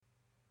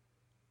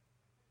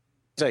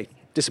Say,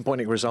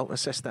 disappointing result.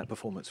 Assess that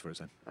performance for us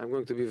then. I'm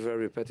going to be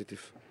very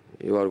repetitive.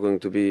 You are going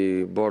to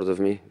be bored of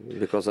me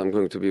because I'm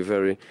going to be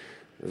very,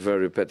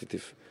 very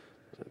repetitive.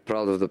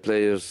 Proud of the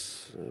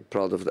players,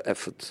 proud of the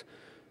effort,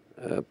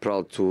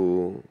 proud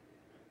to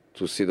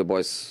see the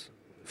boys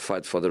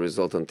fight for the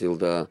result until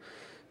the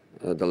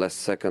last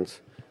second.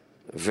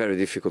 Very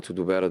difficult to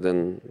do better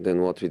than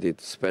what we did,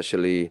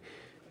 especially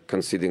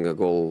conceding a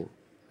goal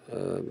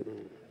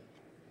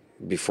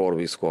before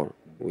we score.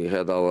 We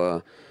had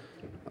our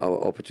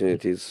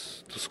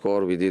opportunities to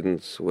score. We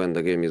didn't. When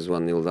the game is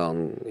 1-0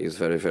 down, it's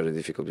very, very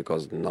difficult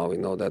because now we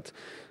know that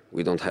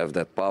we don't have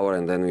that power,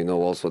 and then we know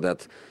also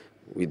that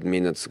with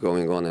minutes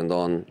going on and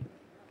on,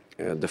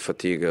 the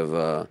fatigue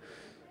of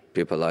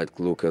people like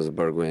Lucas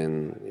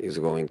Bergwijn is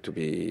going to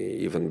be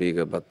even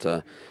bigger. But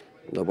the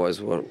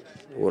boys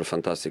were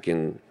fantastic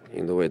in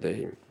the way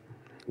they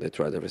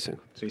tried everything.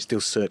 So you're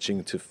still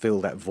searching to fill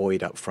that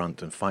void up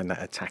front and find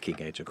that attacking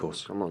edge, of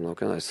course. Come on, how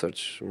can I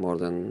search more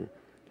than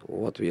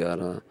what we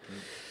are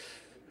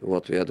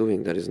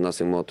doing? There is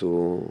nothing more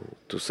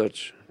to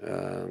search.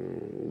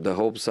 The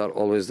hopes are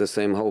always the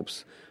same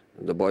hopes.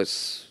 The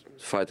boys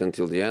fight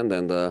until the end,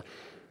 and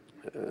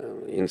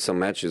in some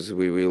matches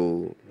we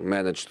will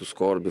manage to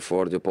score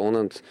before the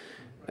opponent,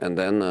 and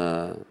then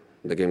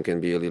the game can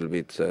be a little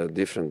bit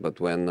different. But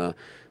when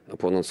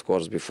opponent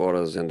scores before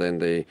us and then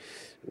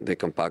they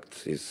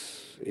compact,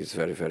 is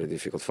very, very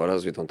difficult for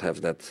us. We don't have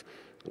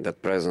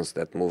that presence,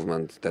 that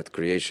movement, that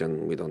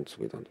creation. We don't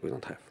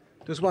have.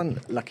 There's one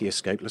lucky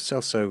escape. Lo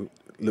Celso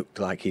looked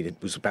like he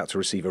was about to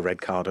receive a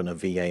red card on a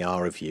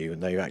VAR review,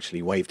 and they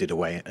actually waved it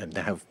away and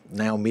have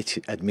now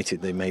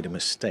admitted they made a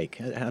mistake.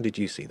 How did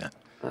you see that?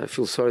 I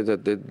feel sorry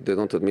that they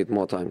don't admit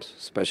more times,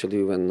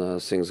 especially when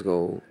things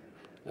go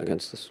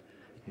against us.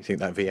 You think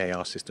that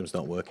VAR system's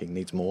not working,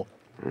 needs more?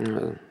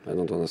 I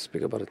don't want to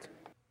speak about it.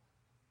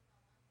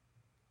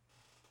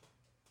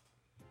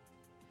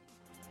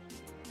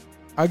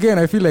 Again,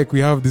 I feel like we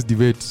have this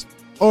debate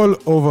all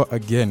over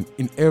again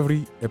in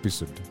every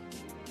episode.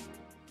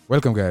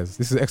 Welcome, guys.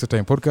 This is Extra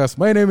Time Podcast.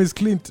 My name is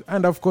Clint,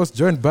 and of course,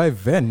 joined by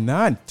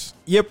Venant.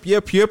 Yep.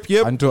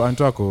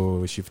 Anto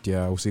ako shift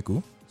ya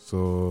usiku,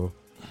 so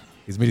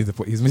he's missing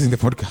the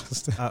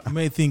podcast. I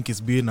may think it's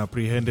being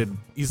apprehended.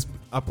 He's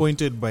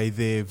appointed by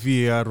the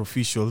VAR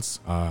officials.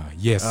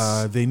 Yes.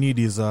 They need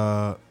his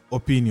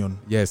opinion.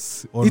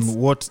 Yes. On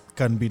what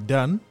can be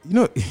done,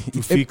 to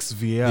fix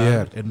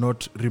VAR and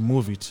not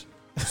remove it.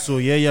 So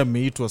yeye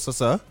ameitwa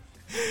sasa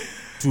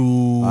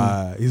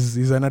to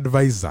he's an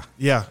advisor.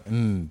 Yeah.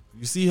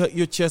 You see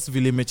your chess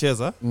vile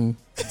imecheza.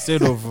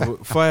 Instead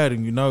of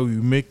firing you, now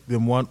you make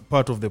them one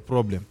part of the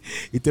problem.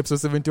 It's episode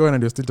 71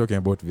 and you're still talking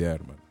about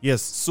VR, man.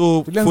 Yes.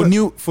 So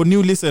for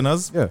new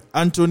listeners,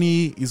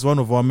 Anthony is one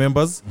of our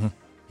members.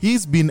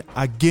 He's been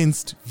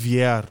against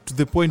VR to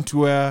the point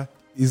where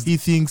he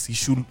thinks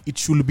it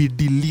should be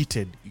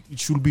deleted. It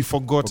should be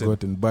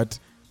forgotten. But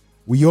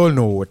we all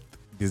know what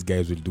these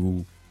guys will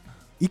do.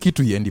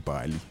 Ikitu yendi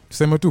pahali.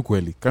 Tuseme tu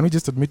kweli. Can we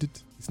just admit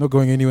it? It's not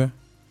going anywhere.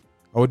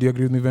 How do you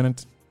agree with me,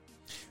 Venant?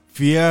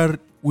 VR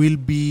will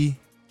be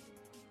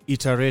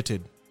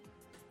iterated.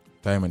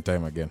 Time and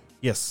time again.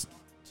 Yes.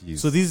 Jeez.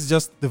 So this is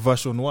just the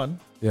version 1.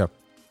 Yeah.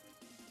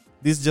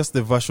 This is just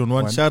the version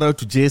 1. Shout out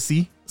to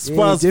Jesse.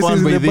 Spurs fan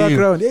in by the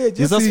background. Hey,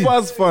 He's a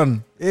Spurs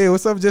fan. Hey,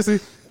 what's up, Jesse?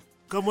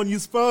 Come on, you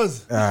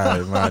Spurs.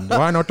 Man.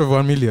 1 out of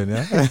 1 million,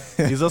 yeah?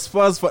 He's a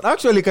Spurs fan.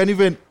 Actually, can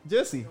even...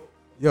 Jesse.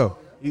 Yo.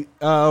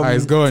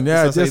 He's gone.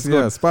 Yeah, Jesse.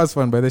 Yeah, Spurs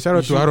fan. By the shout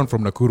out to Aaron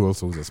from Nakuru,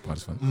 also who's a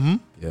Spurs fan. Mm-hmm.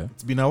 Yeah.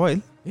 It's been a while.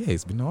 Yeah,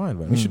 it's been a while,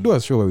 man. We should do a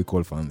show where we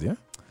call fans, yeah?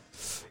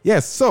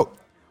 Yes, so,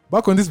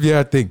 back on this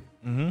VR thing.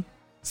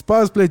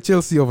 Spurs played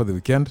Chelsea over the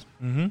weekend.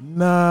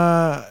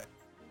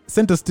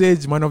 Center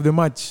stage, man of the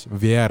match,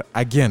 VR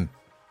again.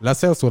 Lo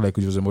Celso, like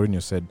Jose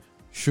Mourinho said,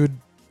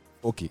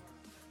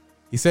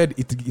 he said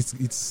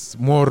it's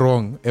more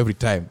wrong every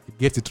time. It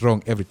gets it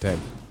wrong every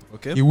time.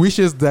 Okay. He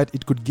wishes that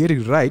it could get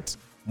it right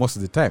most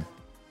of the time.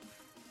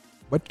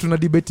 But tuna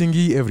debating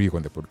every week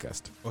on the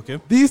podcast. Okay.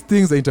 These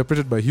things are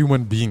interpreted by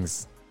human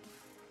beings.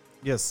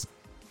 Yes.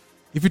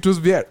 If it was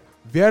VR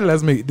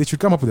they should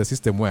come up with a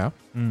system where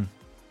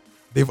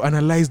they've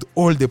analyzed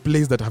all the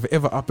plays that have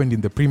ever happened in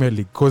the Premier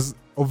League, because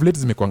of late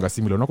zimekwanga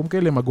similar. Nakumbuka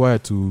ile Maguire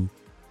to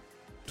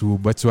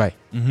Batshuayi.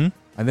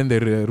 And then the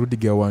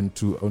Rudiger one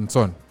on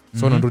Son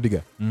on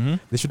Rudiger.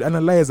 They should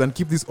analyze and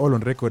keep this all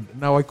on record.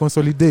 Now I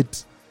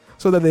consolidate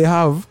so that they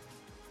have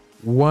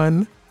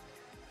one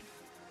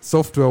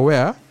software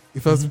where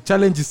if a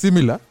challenge is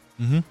similar,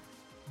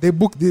 they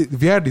book the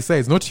VR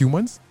decides, not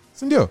humans.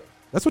 Sindio?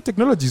 That's what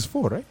technology is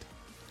for, right?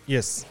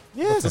 Yes.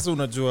 Sasa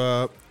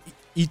unajua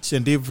each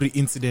and every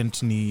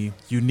incident ni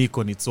unique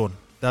on its own.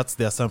 That's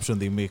the assumption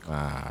they make.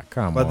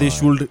 Come but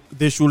on.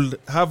 they should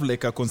have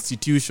like a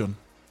constitution.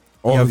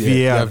 Oh,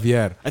 VR.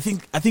 VR. I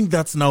think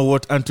that's now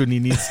what Anthony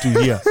needs to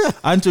hear.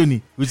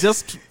 Anthony, we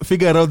just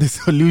figure out the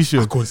solution.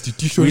 A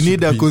constitution. We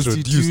need a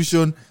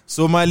constitution.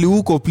 Somali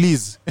huko,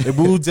 please.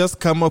 Ebu just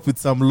come up with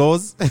some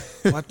laws.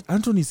 But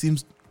Anthony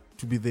seems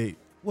to be the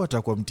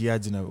watakuwa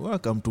mtiaji na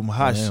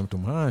wakamtumhash. Yeah,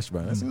 mtumhash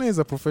bana. Sina is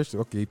a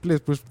professional. Okay, he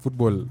plays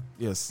football.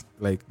 Yes.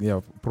 Like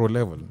pro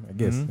level, I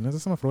guess. Inaweza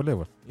sema pro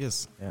level.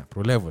 Yes. Yeah,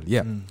 pro level.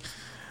 Yeah.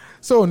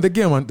 So on the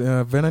game,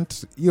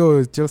 Venant,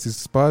 Chelsea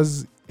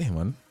Spurs,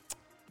 man.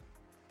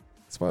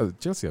 Spurs,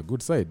 Chelsea a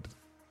good side.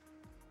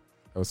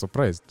 I was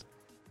surprised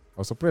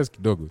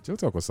kidogo.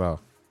 Chelsea wako sawa.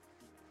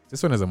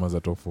 Chelsea wanaweza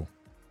maza top 4.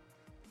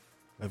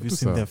 Have you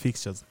seen their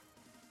fixtures?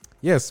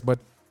 Yes, but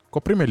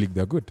kwa Premier League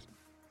they're good.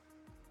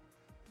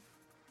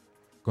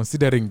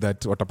 Considering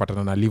that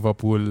watapatana na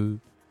Liverpool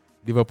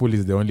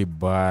is the only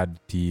bad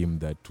team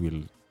that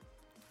will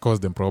cause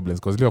them problems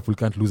because Liverpool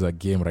can't lose a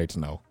game right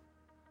now.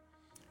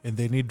 And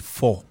they need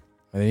 4.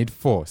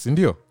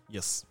 Sindio?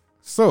 Yes.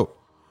 So,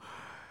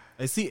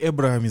 I see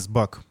Abraham is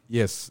back.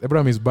 Yes,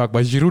 Abraham is back,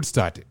 but Giroud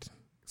started.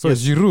 So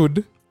yes.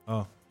 Giroud,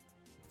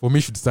 for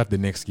me, should start the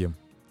next game.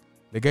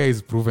 The guy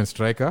is proven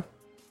striker.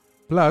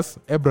 Plus,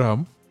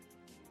 Abraham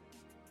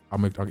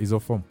is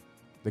off form.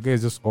 The guy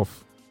is just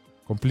off.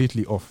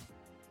 Completely off.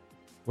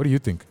 What do you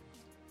think?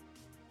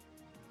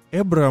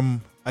 Abraham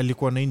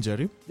alikuwa na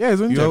injury. Yeah,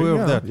 he's on injury. You're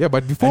aware of that? Yeah,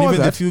 but before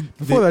that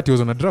he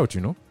was on a drought,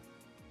 you know.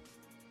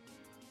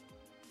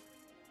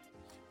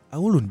 I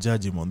wouldn't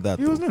judge him on that.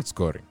 He was not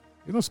scoring.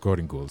 He's not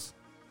scoring goals.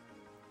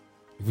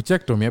 If you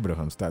check Tommy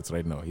Abraham's stats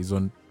right now, he's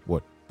on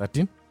what?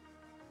 13?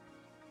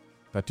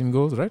 13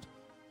 goals, right?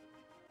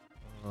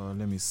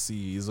 Let me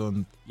see. He's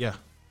on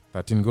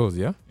 13 goals,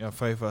 yeah? Yeah,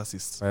 5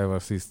 assists. 5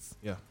 assists.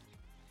 Yeah.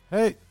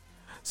 Hey.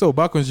 So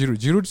back on Giroud.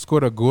 Giroud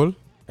scored a goal.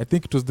 I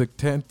think it was the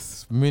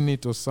 10th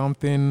minute or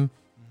something.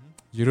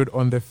 Giroud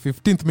on the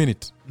 15th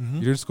minute.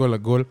 Giroud scored a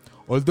goal.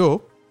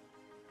 Although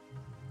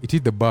it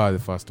hit the bar, the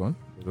first one.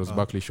 It was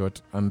Barkley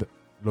shot. And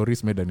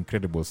Lloris made an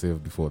incredible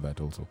save before that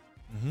also.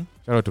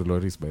 Shout out to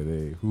Lloris, by the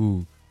way,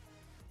 who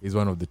is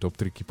one of the top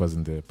 3 keepers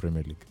in the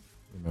Premier League,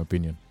 in my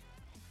opinion.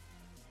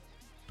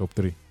 Top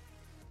 3.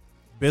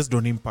 Based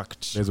on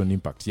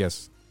impact,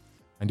 yes.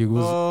 And he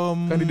was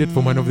candidate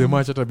for man of the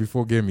match after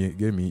before game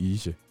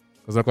iishe.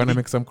 Because I can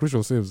make some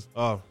crucial saves.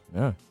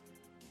 Yeah.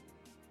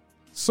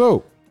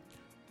 So,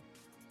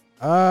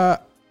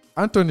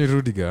 Anthony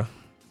Rudiger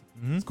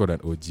scored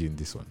an OG in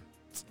this one.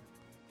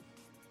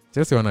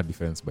 Chelsea on a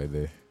defense, by the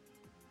way.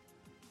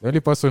 The only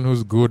person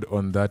who's good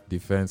on that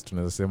defense,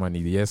 tunaweza sema ni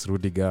yes,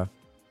 Rudiger.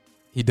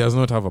 He does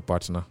not have a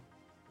partner.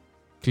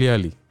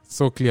 Clearly.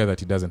 So clear that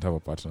he doesn't have a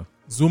partner.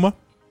 Zuma,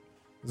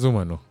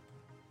 no.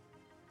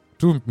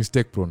 Too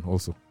mistake prone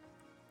also.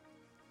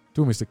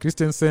 Too mistake.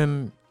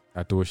 Christensen,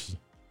 Atoshi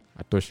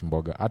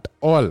Mboga. At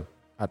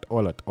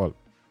all.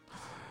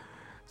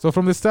 So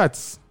from the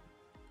stats,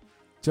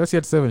 Chelsea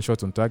had 7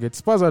 shots on target.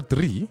 Spurs had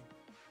 3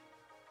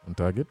 on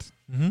target.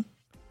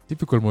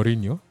 Typical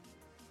Mourinho.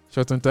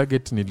 Shots on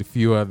target nearly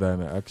fewer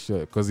than actual,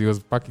 because he was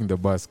parking the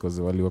bus because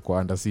waliwekwa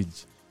under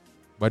siege.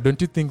 But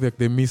don't you think that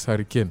they miss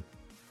Harry Kane?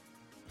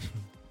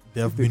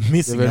 They have been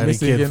missing Harry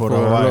Kane for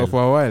a while.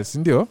 For a while,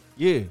 sindio?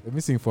 Yeah. They're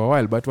missing for a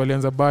while. But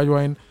walianza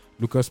Bergwijn,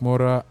 Lucas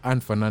Moura,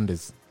 and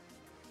Fernandes.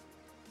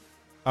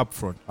 Up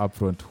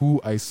front. Who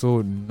I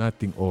saw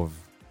nothing of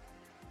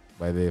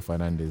by the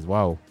Fernandes.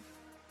 Wow.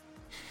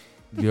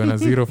 Leona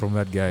 0 from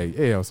that guy.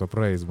 Hey, I was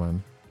surprised,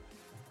 man.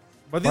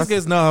 But these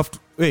guys now have to...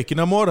 Wait,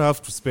 Kinamora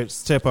have to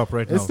step up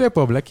right now. Step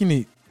up,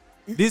 lakini...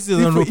 This is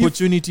an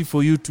opportunity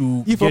for you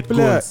to get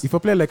goals. If a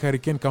player like Harry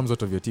Kane comes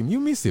out of your team, you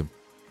miss him.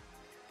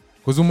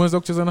 Because umeweza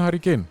kucheza na Harry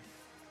Kane.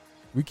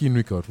 Week in,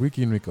 week out.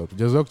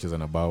 Ujaweza kucheza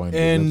na Bergwijn,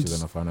 ujaweza kucheza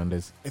na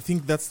Fernandes. I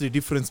think that's the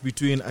difference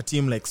between a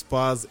team like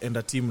Spurs and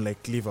a team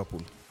like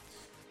Liverpool.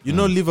 You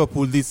know,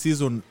 Liverpool this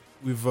season,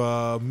 we've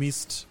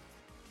missed...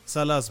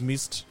 Salah has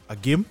missed a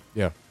game.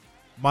 Yeah.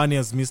 Mane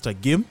has missed a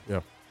game.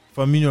 Yeah.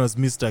 Firmino has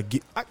missed a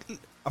game.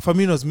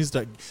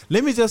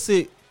 Let me just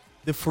say,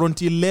 the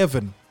front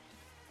 11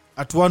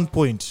 at one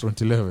point.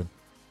 Front 11.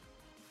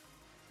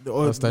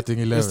 The starting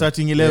 11. The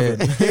starting 11.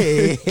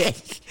 Yeah.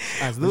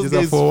 As those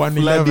guys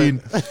flood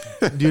in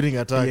during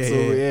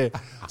attack.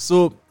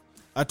 So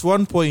at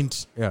one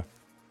point,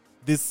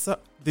 there's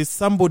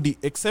somebody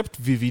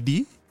except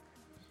VVD,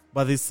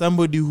 but there's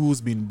somebody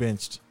who's been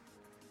benched,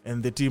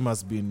 and the team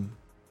has been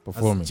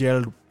performing, has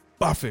gelled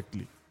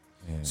perfectly.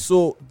 Yeah.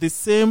 So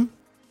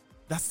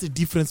that's the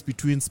difference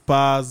between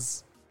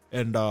Spurs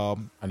and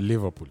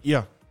Liverpool.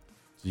 Yeah.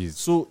 Jeez.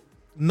 So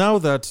now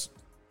that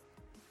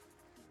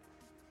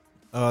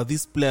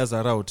these players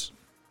are out,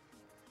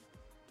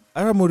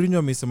 Ara Mourinho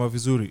amesema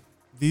vizuri.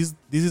 This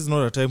is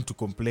not a time to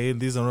complain.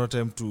 This is not a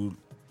time to...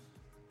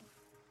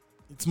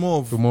 It's more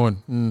of... To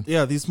mourn.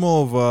 Yeah, this is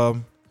more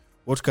of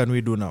what can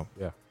we do now?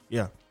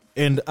 Yeah.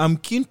 And I'm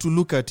keen to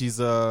look at his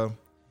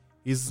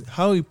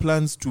how he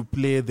plans to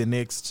play the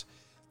next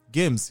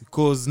games.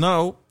 Because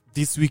now,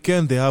 this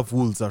weekend, they have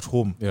Wolves at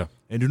home. Yeah.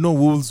 And you know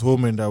Wolves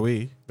home and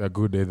away. They're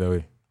good either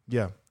way.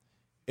 Yeah.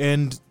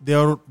 And they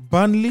are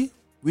Burnley,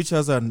 which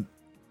has a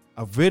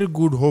very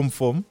good home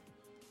form.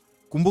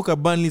 Kumbuka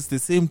Burnley is the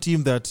same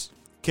team that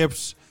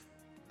kept...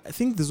 I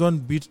think this one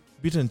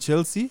beaten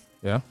Chelsea.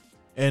 Yeah.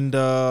 And...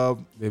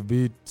 they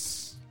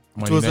beat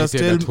Man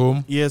United at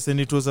home. Yes, and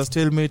it was a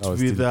stalemate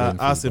with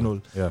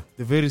Arsenal. Yeah.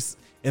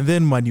 And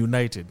then Man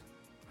United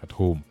at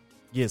home.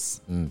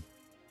 Yes. Mm.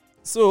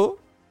 So,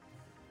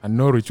 and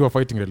Norwich who are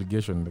fighting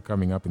relegation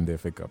coming up in the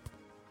FA Cup.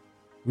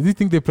 Do you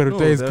think they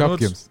prioritize cup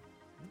games?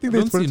 I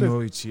don't see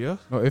Norwich here.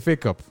 No, FA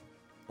Cup.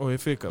 Oh,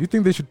 FA Cup. Do you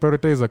think they should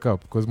prioritize a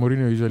cup? Because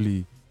Mourinho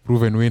usually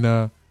proven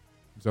winner,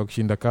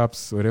 Kushinda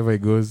cups wherever he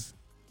goes.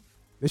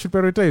 They should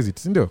prioritize it,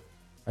 isn't it?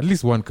 At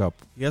least one cup.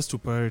 He has to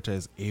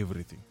prioritize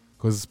everything.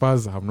 Because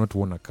Spurs have not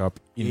won a cup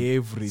in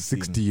everything.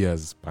 60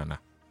 years, pana.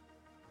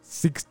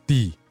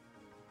 60.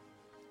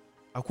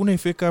 Hakuna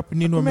FA Cup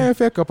nini wame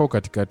FA Cup au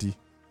katikati.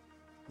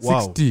 Wow.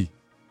 60.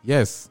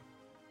 Yes.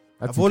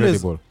 That's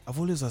incredible. I've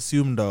always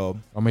assumed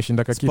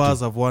wameshinda kakiti.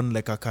 Spurs have won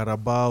like a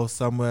Carabao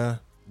somewhere.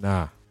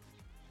 Nah.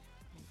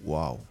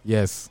 Wow.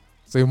 Yes.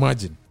 So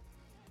imagine.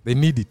 They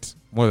need it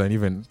more than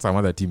even some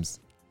other teams.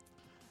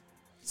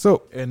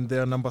 So, and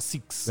they're number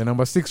 6. They're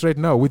number 6 right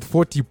now with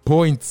 40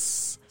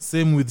 points.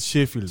 Same with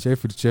Sheffield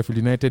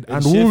United.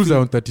 And Wolves are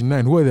on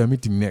 39. Who are they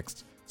meeting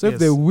next? So if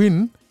they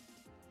win,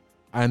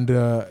 and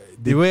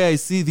the way I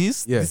see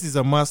this, this is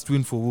a must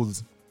win for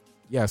Wolves.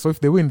 Yeah, so if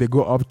they win, they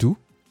go up to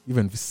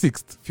even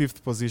 6th.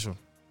 5th position.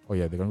 Oh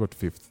yeah, they can go to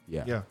 5th.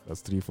 Yeah.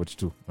 That's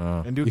 342.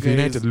 And if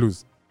United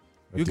lose.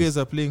 You guys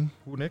are playing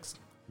who next?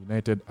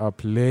 United are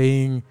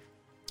playing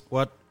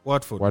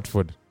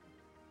Watford.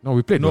 No,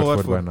 we played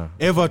Watford.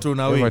 Everton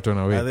away.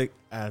 I think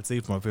I'll say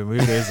it my favorite.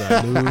 You guys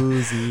are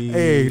losing.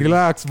 Hey,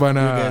 relax,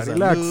 bana.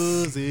 Relax.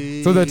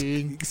 So that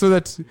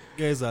you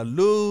guys are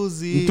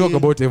losing. We talk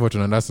about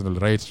Everton and Arsenal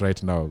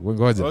right now.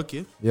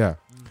 Okay. Yeah.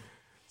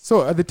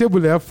 So at the table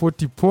they have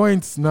 40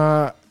 points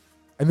now,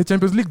 and the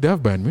Champions League they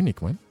have Bayern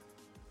Munich, man.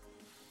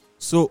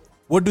 So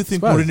what do you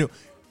think Mourinho?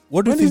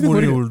 What do you think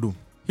Mourinho will do?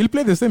 He'll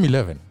play the same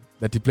 11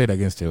 that he played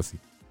against Chelsea.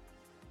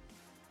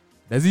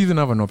 Does he even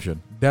have an option?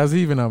 Does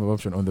he even have an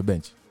option on the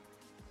bench?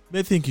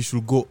 I think he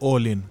should go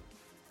all in.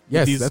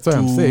 Yes, that's what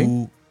I'm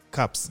saying.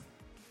 Cups.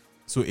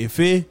 So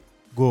FA,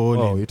 go all in.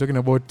 Oh, you're talking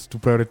about to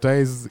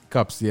prioritize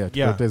cups,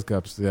 prioritize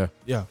cups,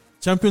 Yeah.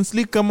 Champions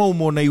League kama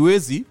umeona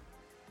iwezi.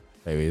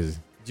 Haiwezi.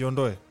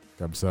 Jiondoe.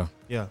 Kabisa.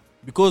 Yeah.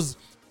 Because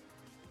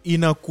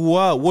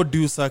inakuwa, what do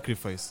you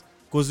sacrifice?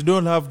 Because you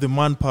don't have the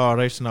manpower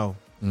right now.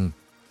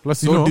 Plus,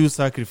 so what do you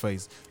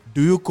sacrifice?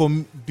 Do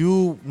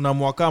you na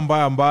mwaka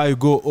ambayo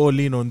go all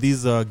in on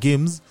these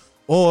games,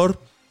 or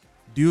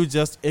do you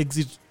just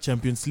exit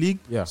Champions League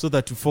so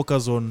that you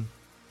focus on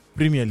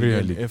Premier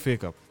League and FA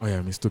Cup? Oh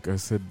yeah, mistook. I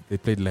said they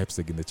played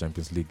Leipzig in the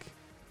Champions League.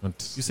 You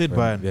said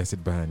Bayern. Yeah, I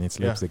said Bayern. It's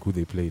Leipzig who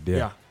they played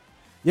there.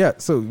 Yeah.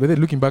 So when they're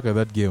looking back at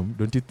that game,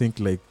 don't you think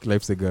like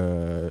Leipzig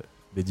are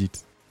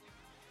legit?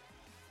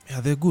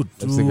 Yeah, they're good.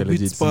 Leipzig to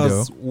beat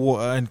Spurs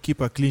and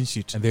keep a clean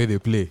sheet. And there they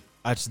play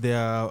at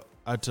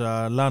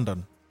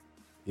London.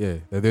 Yeah,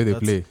 there they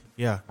play.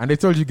 Yeah. And I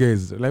told you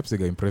guys,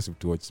 Leipzig are impressive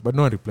to watch, but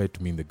no one replied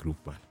to me in the group,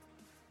 man.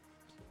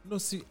 No,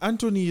 see,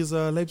 Anthony is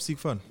a Leipzig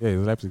fan. Yeah, he's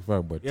a Leipzig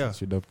fan, but he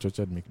should have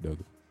tortured me, dog.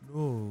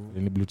 No.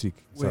 In the blue tick.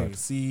 Wait,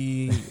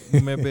 see,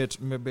 Mebet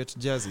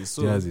Jazzy.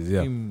 So Jazzy,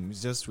 him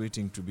is just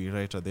waiting to be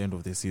right at the end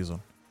of the season.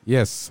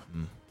 Yes.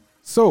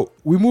 So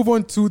we move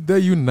on to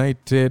the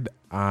United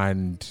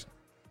and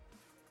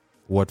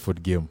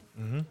Watford game,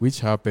 which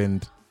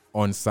happened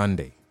on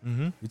Sunday.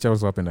 Which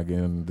also happened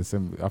again the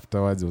same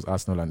afterwards. It was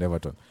Arsenal and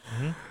Everton.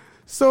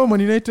 So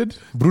Man United,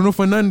 Bruno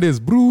Fernandes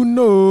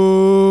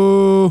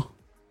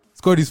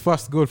scored his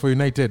first goal for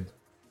United.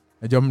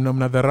 I saw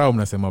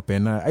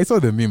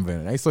the meme,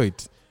 man. I saw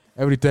it.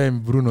 Every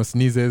time Bruno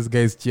sneezes,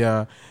 guys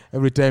cheer.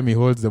 Every time he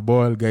holds the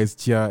ball, guys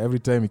cheer. Every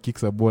time he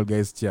kicks a ball,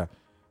 guys cheer.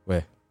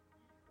 Where?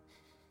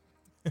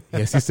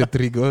 He assisted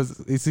 3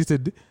 goals. He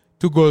assisted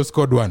 2 goals,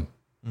 scored 1.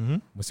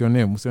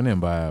 Msione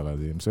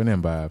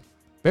mbaya.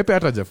 Pepe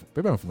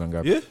amefunga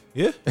ngapi?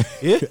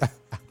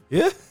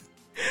 Yeah.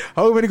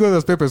 How many goals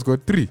has Pepe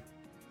scored? 3.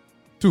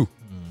 2.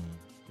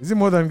 Is it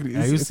more than?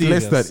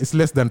 It's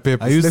less than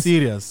Pepe. Are you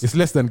serious? It's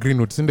less than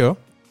Greenwood, Sindo.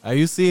 Are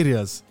you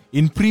serious?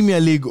 In Premier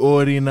League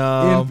or in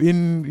all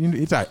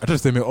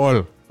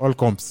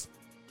comps?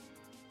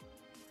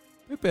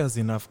 Pepe has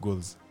enough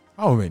goals.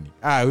 How many?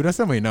 We don't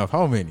say enough.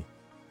 How many?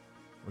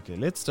 Okay,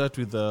 let's start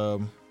with the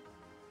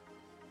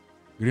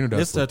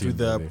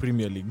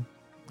Premier League.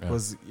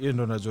 Because yeye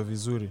ndo anajua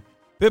vizuri.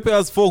 Pepe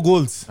has 4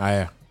 goals.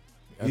 Yeah.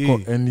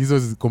 And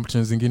hizo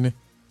competitions zingine? I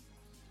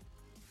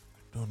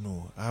don't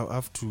know. I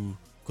have to,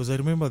 because I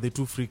remember the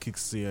 2 free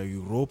kicks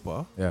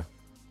Europa. Yeah.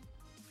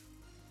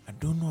 I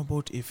don't know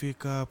about FA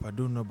Cup. I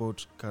don't know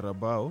about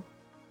Carabao.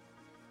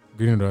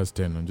 Greenwood has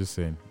 10. I'm just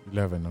saying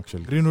 11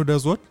 actually. Greenwood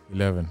does what?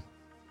 11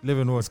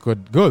 what?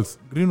 Scored goals.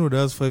 Greenwood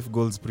has 5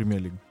 goals Premier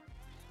League.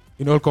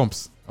 In all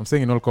comps. I'm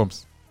saying in all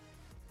comps.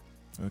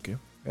 Okay.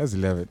 That's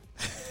 11.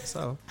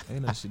 Sawa,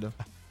 haina shida.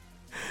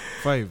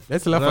 5.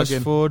 Let's laugh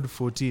again. Rashford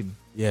 14.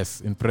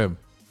 Yes, in Prem.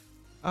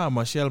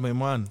 Martial, my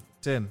man,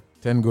 10.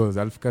 10 goals.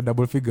 Alfika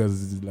double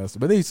figures last.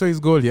 But then you saw his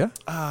goal, yeah?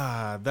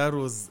 That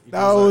was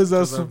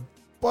a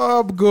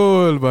superb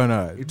goal,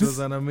 bana. It was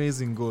an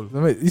amazing goal.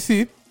 You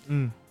see,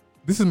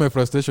 this is my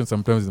frustration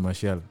sometimes with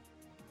Martial.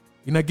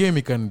 in a game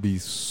he can be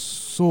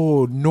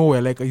so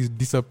nowhere, like he's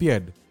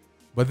disappeared,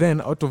 but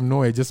then out of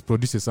nowhere just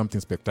produces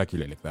something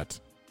spectacular like that.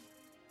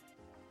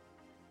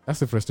 That's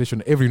the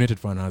frustration every United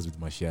fan has with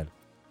Martial.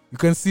 You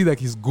can see that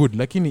he's good,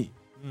 like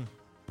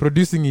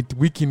producing it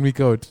week in, week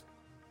out,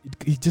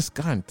 he just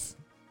can't.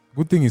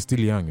 Good thing he's still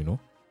young, you know,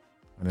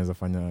 and as a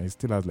fan, he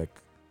still has like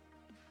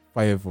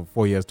 5 or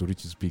 4 years to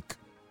reach his peak.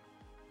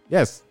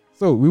 Yes,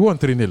 so we won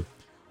 3-0.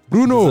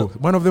 Bruno,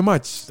 man of the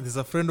match. There's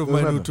a friend of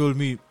mine who told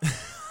me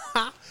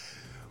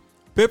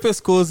Pepe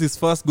scores his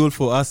first goal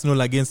for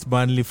Arsenal against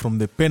Burnley from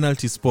the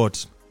penalty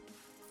spot.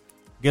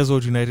 Guess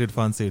what United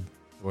fans said?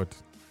 What?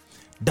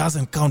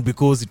 Doesn't count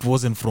because it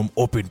wasn't from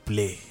open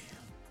play.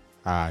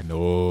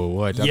 No,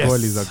 what? A goal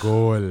is a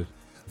goal.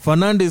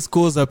 Fernandes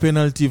scores a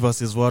penalty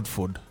versus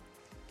Watford.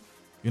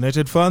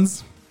 United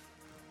fans,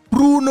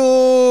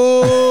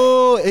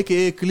 Bruno,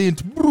 aka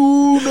Clint,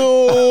 Bruno.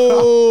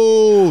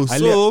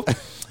 So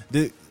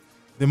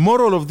the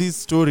moral of this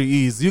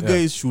story is you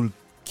guys should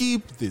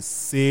keep the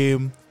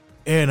same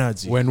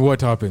energy. When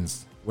what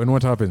happens?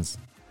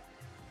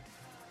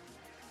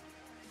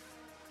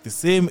 The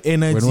same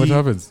energy. When what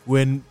happens?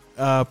 When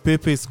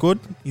Pepe scored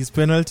his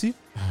penalty.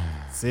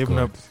 Same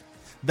up.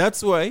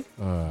 That's why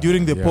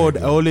during the pod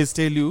I always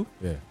tell you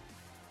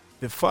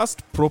the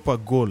first proper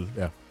goal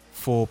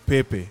for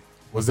Pepe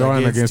was the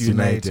one against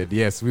United.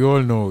 Yes, we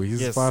all know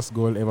his first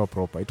goal ever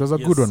proper. It was a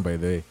good one, by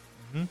the way.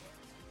 Mm-hmm.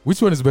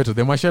 Which one is better,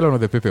 the Martial one or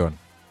the Pepe one?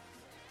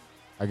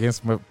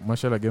 Against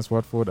Martial against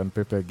Watford and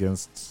Pepe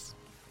against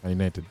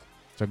United.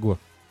 Chagua.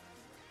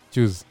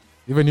 Choose.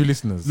 Even you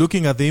listeners.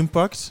 Looking at the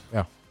impact,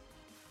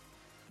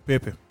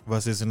 Pepe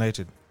versus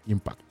United.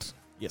 Impact.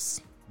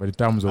 Yes. But in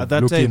terms of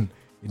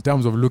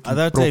looking at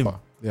that proper. Time,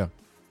 yeah.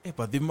 Hey,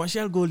 but the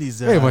Martial goal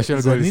is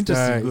Martial goal an is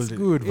interesting goal. It's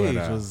good,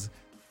 it was,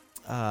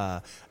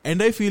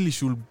 and I feel he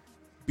should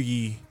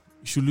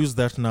use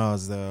that now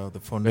as the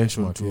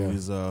foundation benchmark, to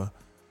his to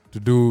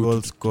do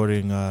goal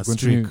scoring streak.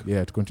 streak.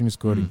 Yeah, to continue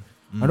scoring.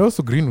 And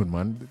also Greenwood,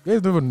 man.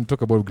 Guys don't even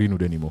talk about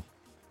Greenwood anymore.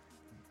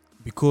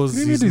 Because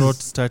Greenwood he's not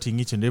starting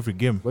each and every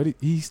game. But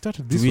he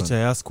started this one. To which I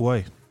ask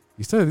why.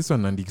 He started this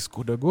one and he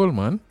scored a goal,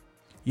 man.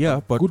 Yeah,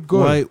 but good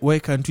goal. Why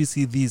can't we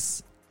see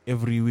this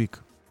every week?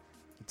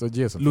 It's a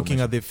GS looking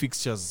at the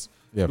fixtures.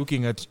 Yep.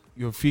 Looking at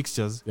your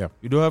fixtures. Yep.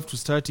 You don't have to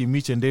start him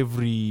each and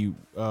every...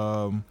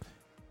 let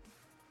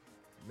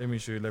me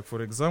show you. Like,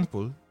 for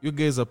example, you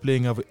guys are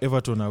playing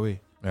Everton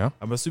away. Yeah.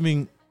 I'm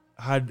assuming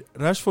had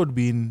Rashford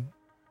been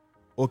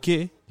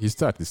okay... He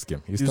started this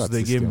game. He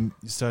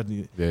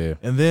started. Yeah.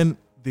 And then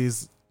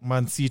there's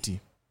Man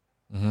City.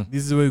 Mm-hmm.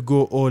 This is where you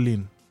go all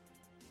in.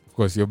 Of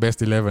course, your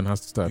best 11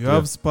 has to start. You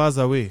have Spurs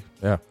away.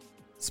 Yeah.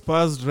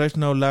 Spurs right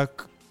now lack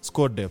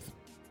squad depth.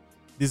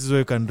 This is where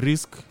you can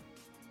risk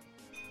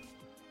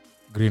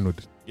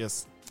Greenwood.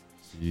 Yes.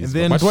 Jeez. And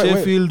then but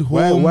Sheffield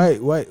home.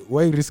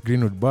 Why risk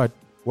Greenwood? But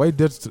why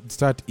did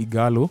start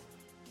Igalo?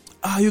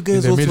 You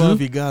guys also middle, have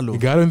Igalo.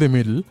 Igalo in the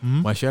middle,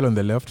 Mm-hmm. Martial on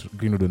the left,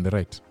 Greenwood on the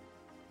right.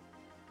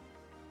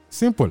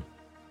 Simple.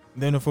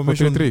 Then a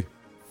formation 4-3-3.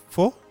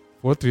 4-3-3.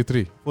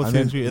 4-3-3. And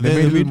then in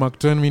the middle,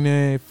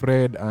 McTominay,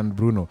 Fred, and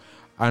Bruno.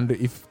 And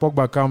if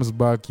Pogba comes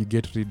back, you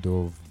get rid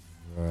of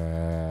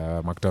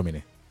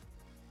McTominay.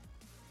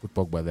 Put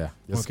Pogba there,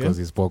 just because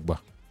he's Pogba.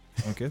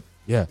 Okay.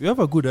 Yeah. You have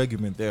a good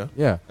argument there.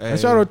 Yeah. And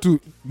shout out to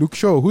Luke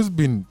Shaw, who's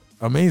been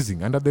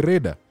amazing under the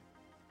radar.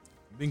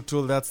 Being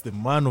told that's the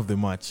man of the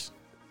match.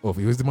 Oh,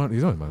 he was the man.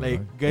 He's not the man.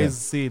 Like, guys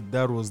said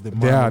that was the man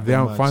of the match. They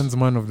are fans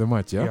man of the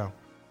match, yeah?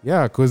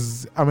 Yeah,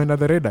 because I'm under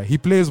the radar. He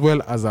plays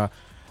well as a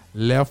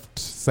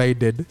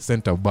left-sided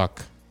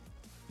centre-back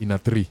in a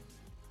 3.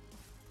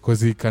 Because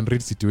he can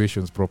read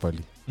situations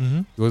properly.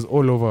 Mm-hmm. He was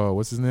all over.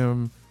 What's his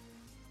name?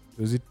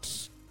 Was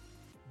it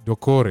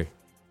Doucouré?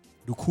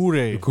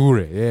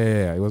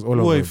 Yeah. He was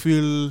all over. I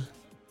feel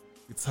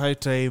it's high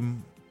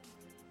time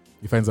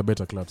he finds a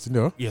better club.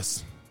 You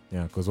Yes.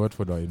 Yeah, because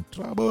Watford are in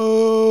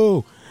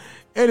trouble.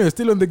 Anyway,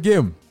 still on the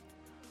game.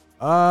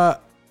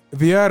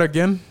 VR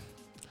again.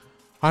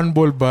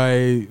 Handball by,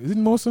 is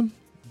it Dawson?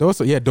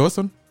 Yeah,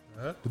 Dawson.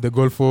 To the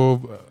goal for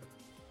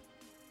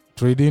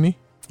Tredini.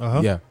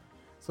 Yeah.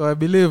 So I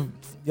believe,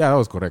 that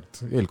was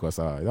correct. That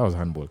was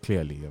handball,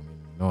 clearly. I mean,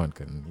 no one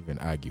can even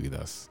argue with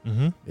us.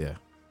 Mm-hmm. Yeah.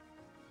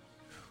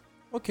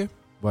 Okay.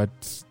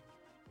 But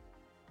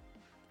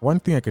one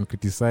thing I can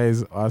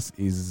criticize us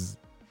is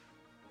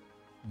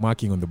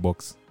marking on the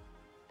box.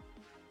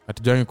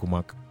 Hatujangi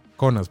kumark.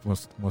 Corners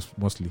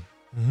mostly.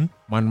 Mm-hmm.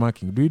 Man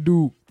marking. Do we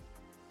do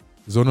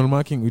zonal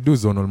marking? We do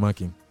zonal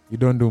marking. We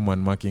don't do man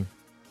marking.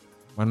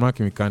 Man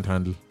marking we can't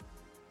handle.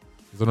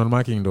 Zonal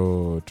marking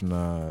though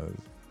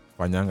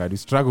tunafanyanga. We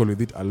struggle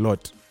with it a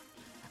lot.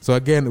 So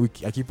again,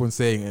 I keep on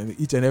saying, and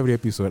each and every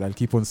episode I'll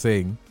keep on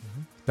saying,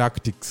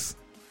 tactics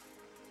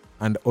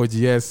and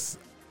OGS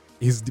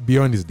is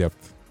beyond his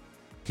depth.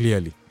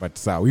 Clearly.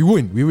 But we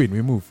win, we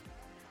move.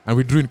 And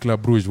we drew in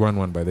Club Brugge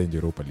 1-1 by the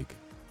Europa League.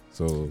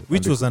 So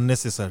which was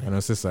unnecessary.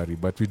 Unnecessary,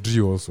 but we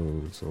drew also.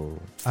 So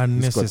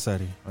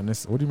unnecessary.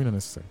 What do you mean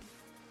unnecessary?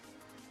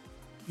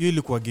 Hiyo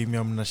ilikuwa game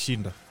ya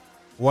mnashinda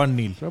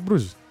 1-0. Club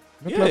Brugge.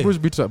 Club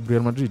Brugge beat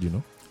Real Madrid, you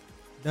know.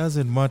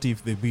 Doesn't matter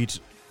if they beat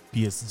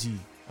PSG.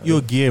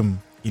 Your game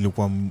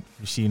ilikuwa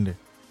mshinde.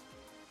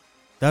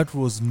 That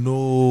was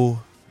no.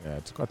 Yeah,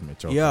 it's got me.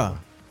 Yeah.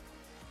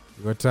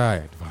 We were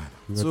tired,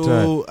 man.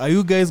 So, are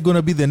you guys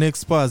gonna be the next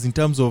Spurs in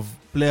terms of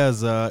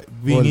players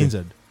being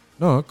injured?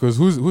 No, because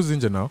who's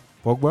injured now?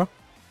 Pogba,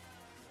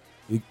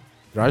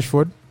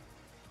 Rashford,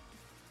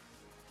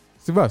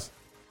 Sivas.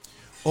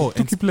 Oh,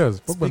 two key players.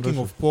 Pogba. Speaking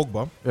of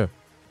Pogba, yeah,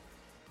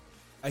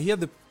 I hear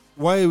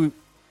why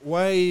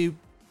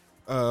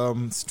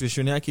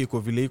situation yake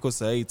iko vile iko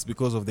sahi. It's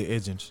because of the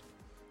agent.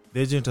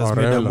 The agent has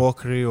made a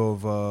mockery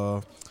of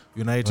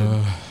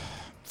United.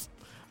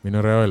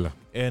 Mino.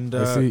 And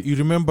you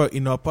remember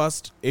in our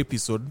past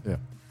episode,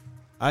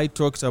 I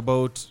talked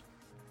about,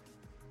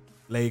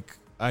 like,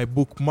 I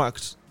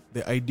bookmarked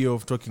the idea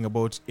of talking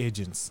about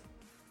agents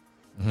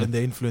and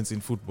their influence in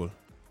football.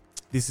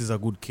 This is a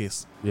good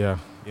case. Yeah.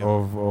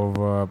 Of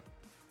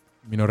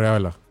Mino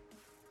Raiola.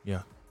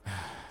 Yeah.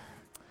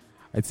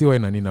 I'd see why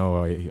Nani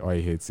now why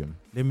he hates him.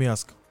 Let me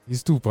ask.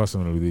 He's too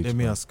personal with it. Let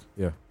me ask.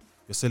 Yeah.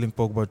 You're selling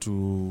Pogba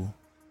to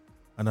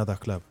another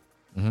club.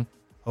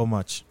 How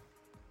much?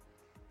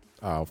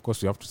 Of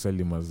course, you have to sell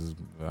him as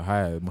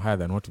higher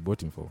than what you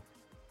bought him for.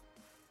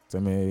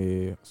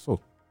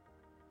 So.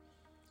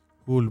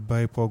 Who will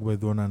buy Pogba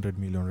with 100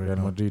 million right Real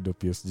now? Madrid or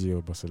PSG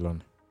or Barcelona?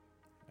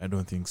 I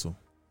don't think so.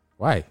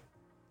 Why?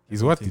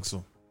 He's worth it.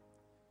 So.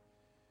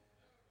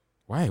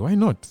 Why? Why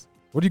not?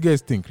 What do you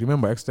guys think?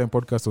 Remember, Extra Time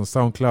Podcast on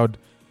SoundCloud,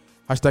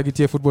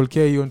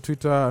 #ETFFootballKE on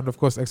Twitter, and of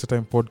course, Extra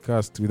Time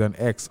Podcast with an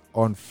X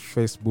on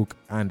Facebook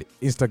and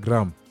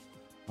Instagram.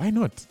 Why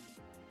not?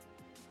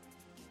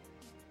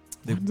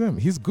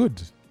 He's good.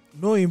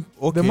 Okay.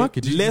 The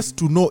market. Less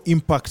to no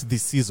impact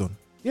this season.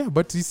 Yeah,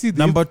 but you see...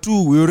 Number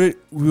two,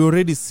 we're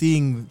already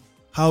seeing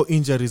how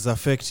injuries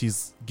affect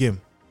his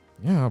game.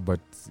 Yeah, but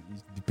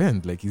it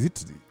depends. Like, is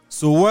it...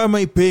 So why am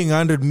I paying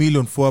 100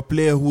 million for a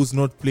player who's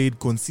not played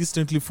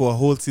consistently for a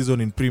whole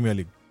season in Premier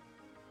League?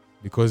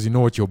 Because you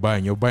know what you're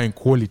buying. You're buying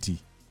quality.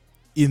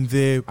 In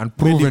the... And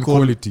proven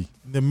quality.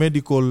 In the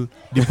medical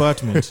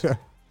department.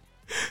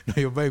 No,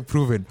 you're buying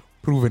proven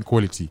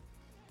quality.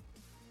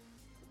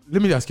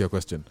 Let me ask you a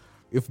question.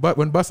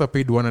 When Barca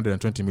paid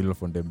 120 million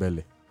for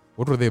Dembele,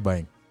 what were they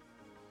buying?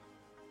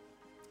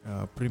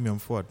 Premium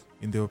forward,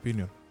 in their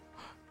opinion.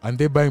 And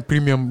they buying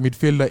premium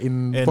midfielder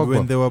in and Pogba.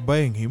 When they were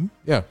buying him,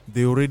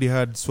 they already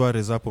had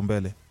Suarez up on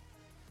Mbele.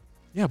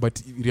 Yeah,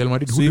 but Real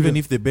Madrid... So even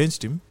if they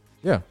benched him,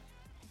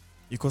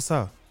 iko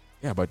sawa.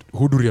 Yeah, but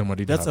who do Real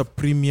Madrid That's have? a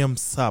premium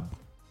sub.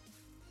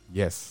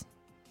 Yes.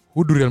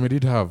 Who do Real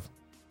Madrid have?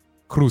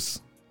 Cruz,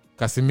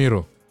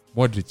 Casemiro,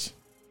 Modric.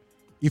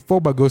 If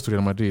Pogba goes to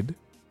Real Madrid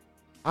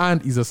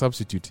and is a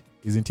substitute,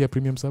 isn't he a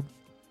premium sub?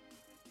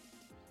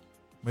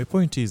 My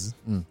point is,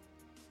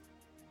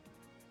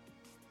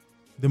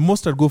 the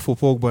most I'd go for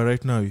Pogba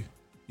right now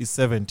is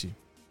 70.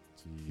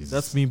 Jeez.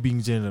 That's me being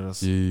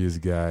generous.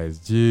 Jeez, guys.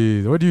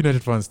 Jeez. What do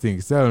United fans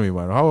think? Tell me,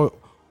 man.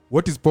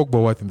 What is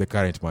Pogba worth in the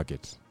current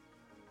market?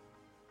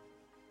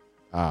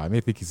 I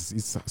may think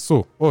it's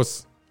so.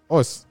 Us.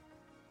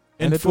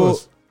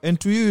 And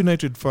to you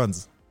United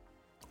fans,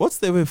 what's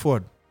the way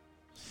forward?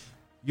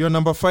 You're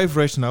number 5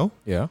 right now.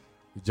 Yeah.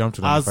 You jumped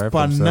to number 5. As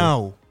per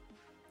now,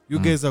 you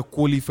guys are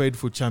qualified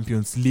for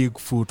Champions League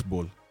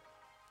football.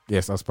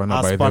 Yes, as per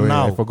now. By the way,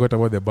 I forgot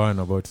about the ban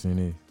about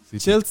City.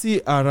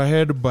 Chelsea are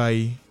ahead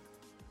by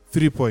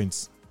 3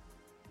 points,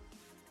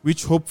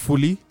 which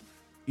hopefully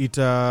it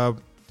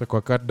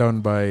cut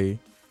down by...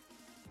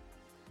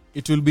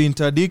 It will be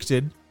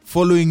interdicted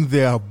following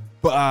their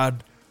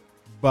bad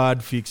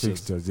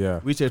fixtures,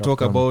 which I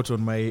talk about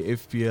on my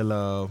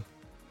FPL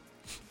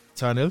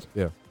channel.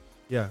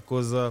 Yeah,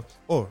 because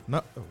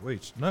now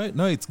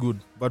it's good,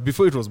 but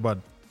before it was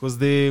bad because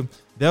they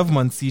have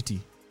Man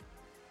City,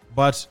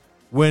 but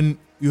when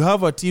you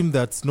have a team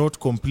that's not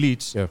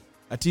complete,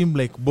 a team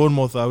like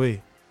Bournemouth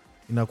away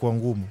inakuwa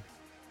ngumu,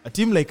 a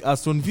team like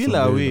Aston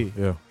Villa away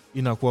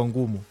inakuwa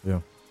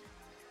ngumu.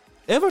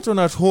 Everton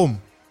at home,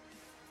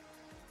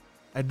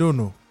 I don't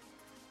know,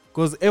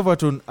 because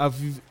Everton,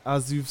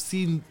 as you've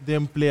seen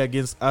them play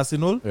against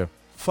Arsenal,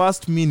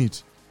 first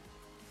minute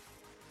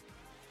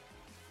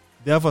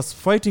they have a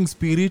fighting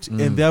spirit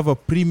and they have a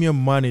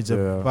premium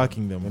manager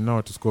backing them. And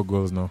now to score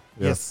goals now.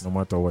 Yes. No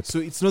matter what. So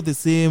it's not the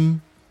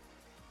same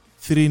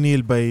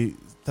 3-0 by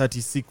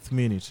 36th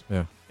minute.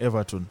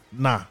 Everton.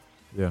 Nah.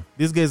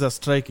 These guys are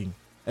striking.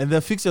 And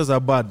their fixtures are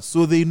bad.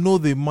 So they know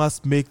they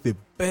must make the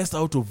best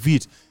out of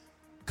it.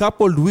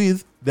 Coupled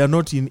with, they're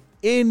not in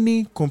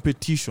any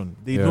competition.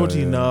 They're not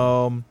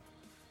in,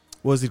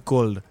 what's it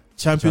called?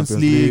 Champions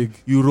League,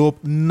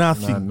 Europe,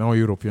 nothing. No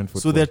European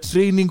football. So they're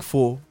training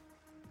for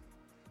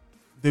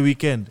the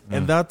weekend,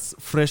 and that's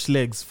fresh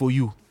legs for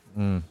you.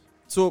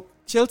 So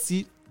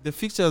Chelsea, the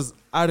fixtures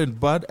aren't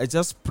bad. I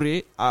just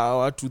pray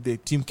to the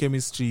team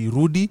chemistry,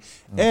 Rudy,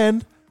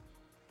 and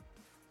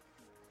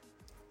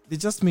they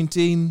just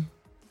maintain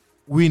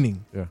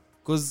winning.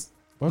 Because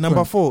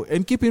number 4,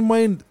 and keep in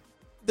mind,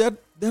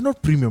 they're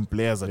not premium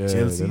players at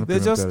Chelsea. They're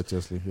just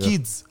Chelsea.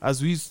 kids,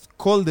 as we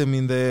call them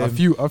in the...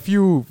 A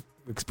few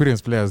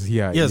experienced players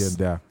here and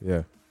there.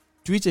 Yeah.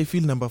 To which I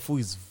feel number 4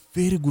 is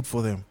very good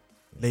for them.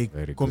 Like,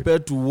 Very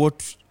compared to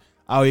what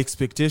our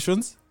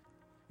expectations.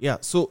 Yeah,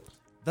 so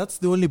that's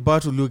the only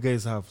battle you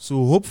guys have.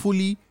 So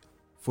hopefully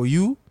for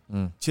you,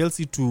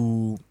 Chelsea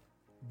to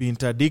be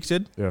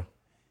interdicted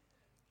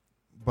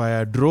by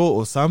a draw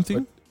or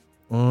something.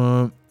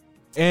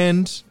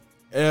 And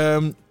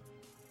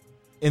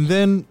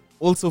then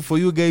also for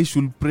you guys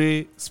should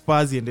pray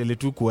Spurs and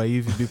Eletukwa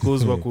hivi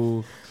because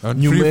wako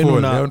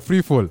on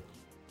free fall.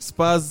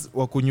 Spurs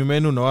wako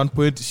nyumenu na 1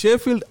 point.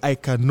 Sheffield, I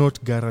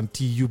cannot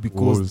guarantee you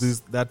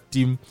because that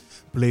team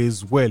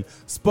plays well.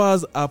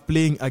 Spurs are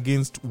playing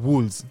against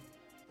Wolves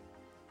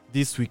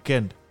this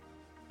weekend,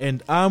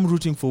 and I'm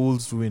rooting for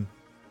Wolves to win.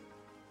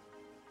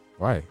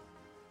 Why?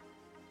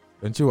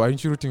 Aren't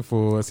you rooting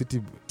for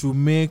City to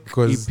make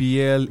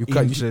EPL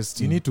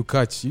interesting? You need to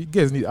catch. You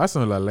guys need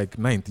Arsenal are like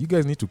 9th. You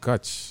guys need to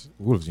catch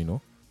Wolves. You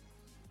know,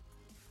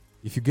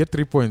 if you get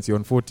 3 points, you're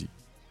on 40.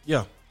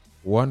 Yeah,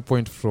 1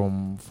 point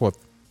from 4th.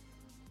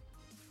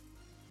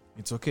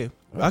 It's okay.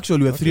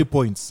 Actually, we're 3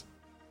 points.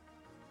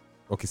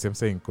 Okay, so I'm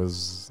saying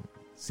because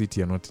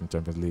City are not in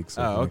Champions League,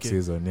 so next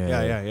season,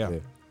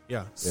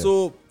 yeah.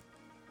 So,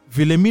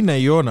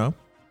 Villemina Iona,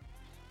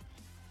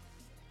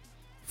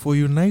 for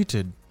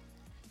United,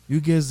 you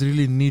guys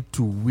really need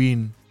to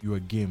win your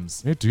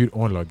games. We need to win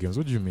all our games.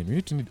 What do you mean? We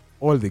need to win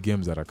all the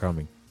games that are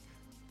coming.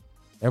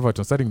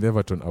 Everton, starting the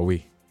Everton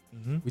away,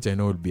 which I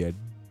know will be a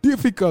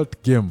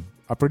difficult game.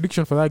 A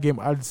prediction for that game,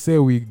 I'd say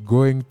we're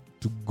going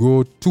to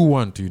go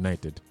 2-1 to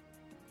United.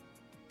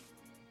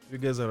 You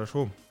guys are at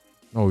home?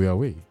 No, we are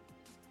away.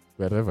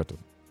 We're at Everton.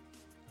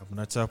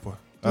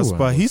 As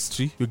per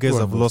history, you guys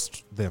have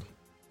lost them.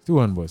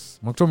 2-1, boss.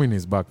 McTominay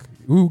is back.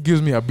 Who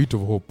gives me a bit of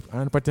hope.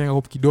 And Patianga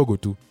hope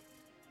kidogo too.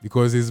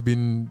 Because he's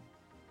been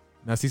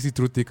Nasisi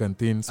through thick and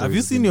thin. So have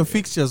you seen your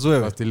fixtures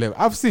well?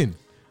 I've seen.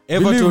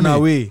 Everton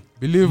away.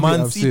 Believe me,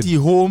 Man City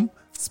home.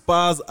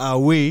 Spurs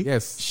away.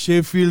 Yes.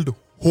 Sheffield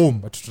home.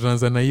 But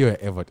Tanzania here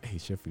Everton. Hey,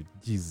 Sheffield.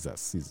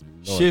 Jesus is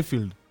Lord.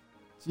 Sheffield.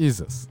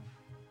 Jesus.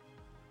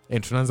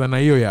 And Tanzania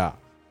here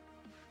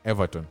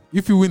Everton.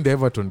 If you win the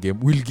Everton game,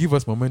 will give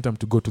us momentum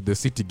to go to the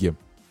City game.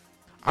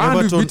 And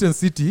we've beaten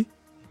City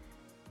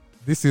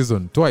this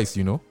season twice,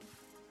 you know.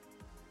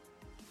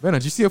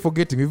 Bernard, you see, you're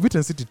forgetting. We've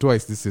beaten City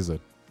twice this season.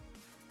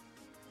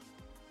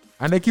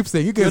 And I keep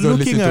saying, you guys don't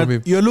listen to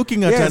me. You're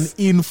looking at an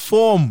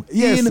informed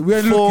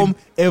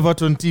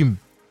Everton team.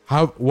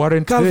 Have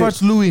Warren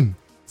Calvert-Lewin.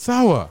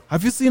 Sawa.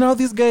 Have you seen how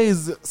this guy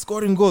is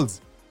scoring goals?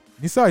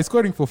 He's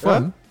scoring for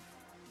fun. Yeah?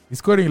 He's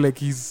scoring like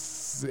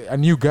he's a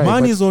new guy.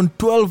 Man is on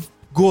 12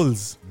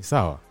 goals.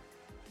 Sawa.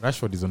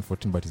 Rashford is on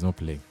 14, but he's not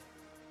playing.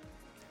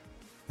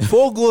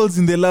 4 goals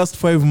in the last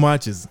 5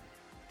 matches.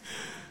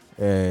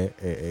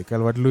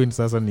 Calvert-Lewin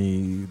sasa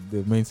ni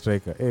the main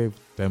striker.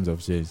 Times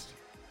have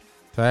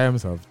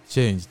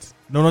changed.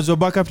 No, your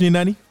backup ni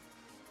nani?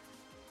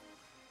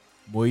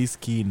 Moise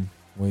Kean.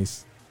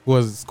 Moise, who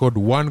has scored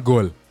 1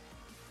 goal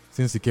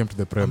since he came to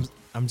the Prem.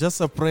 I'm just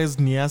surprised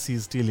Niasse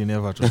is still in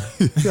Everton.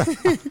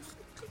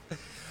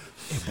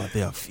 But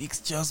they are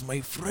fixtures,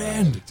 my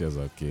friend. Fixtures,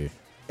 okay.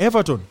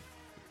 Everton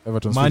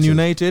Man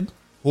United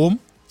home,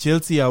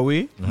 Chelsea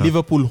away,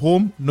 Liverpool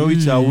home,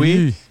 Norwich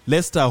away,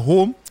 Leicester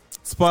home,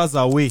 Spurs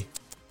away.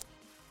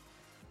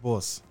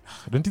 Boss,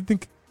 don't you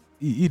think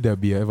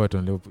Derby,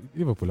 Everton,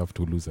 Liverpool have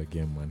to lose a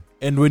game, man?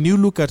 And when you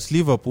look at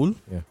Liverpool,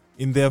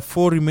 in their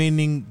 4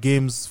 remaining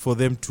games for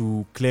them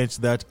to clinch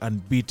that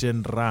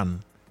unbeaten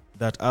run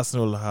that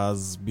Arsenal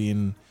has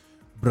been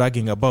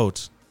bragging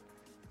about,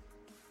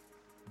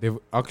 they've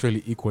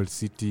actually equaled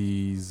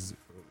City's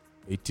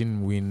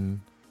 18-win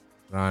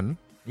run.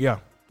 Yeah.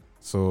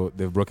 So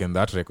they've broken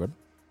that record.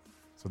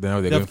 So now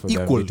they're going for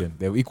the unbeaten.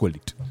 They've equaled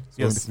it.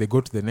 So if they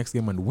go to the next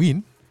game and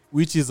win,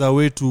 which is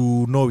away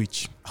to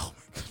Norwich. Oh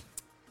my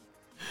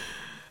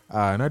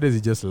God. Nowadays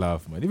you just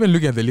laugh, man. Even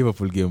looking at the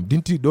Liverpool game,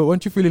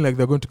 weren't you feeling like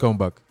they're going to come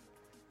back?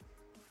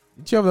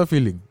 Did you have that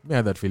feeling? I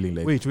had that feeling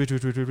like... Wait.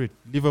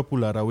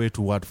 Liverpool are away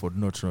to Watford,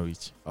 not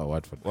Norwich. Oh,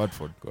 Watford.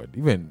 God.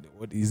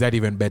 Is that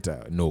even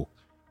better? No.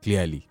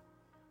 Clearly.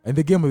 And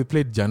the game we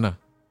played Jana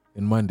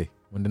on Monday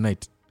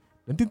night.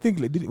 Don't you think,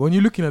 when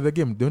you're looking at the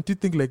game, don't you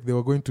think like they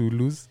were going to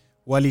lose?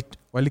 While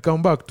he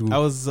come back to... I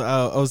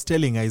was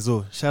telling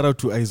Aizo, shout out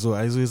to Aizo.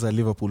 Aizo is a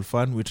Liverpool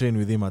fan. We train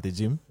with him at the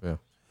gym. Yeah,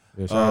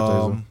 shout out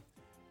to Aizo.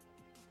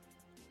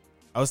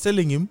 I was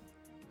telling him,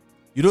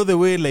 you know the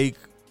way like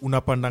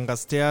unapandanga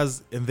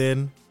stairs and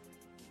then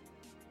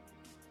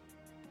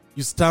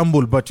you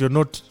stumble but you're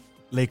not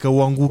like a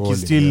wanguki, you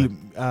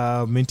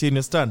still maintain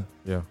your stand.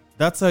 Yeah.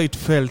 That's how it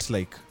felt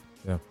like.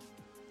 Yeah.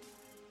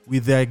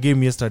 With their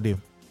game yesterday.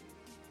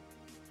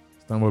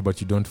 Stumble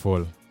but you don't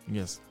fall.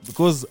 Yes.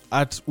 Because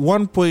at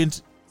one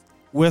point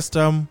West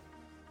Ham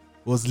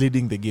was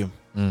leading the game.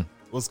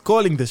 Was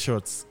calling the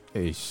shots.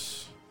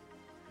 Eish.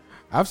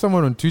 I have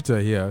someone on Twitter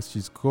here.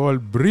 She's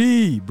called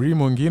Brie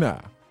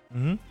Mongina.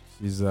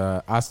 She's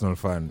an Arsenal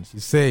fan.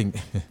 She's saying,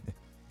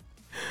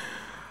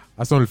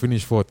 Arsenal will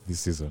finish 4th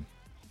this season.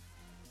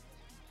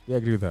 Do you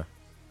agree with that?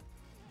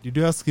 Did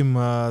you ask him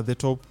the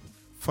top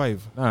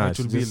 5? Nah, What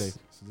will be like?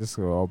 Just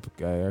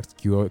I asked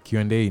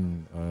Q&A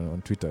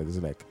on Twitter. This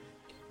is like,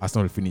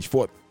 Arsenal will finish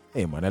 4th.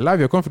 Hey man, I love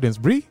your confidence,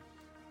 Bree.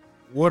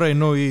 What I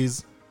know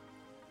is,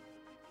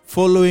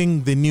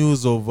 following the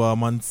news of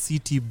Man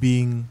City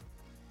being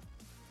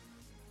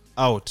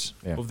out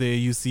of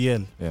the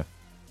UCL,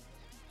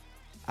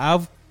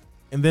 and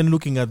then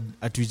looking at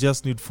we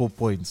just need 4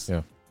 points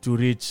to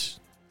reach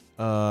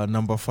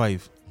number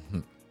 5,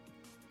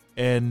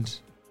 and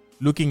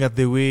looking at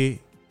the way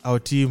our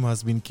team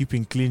has been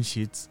keeping clean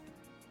sheets,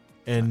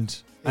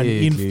 and an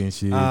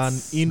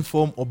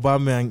informed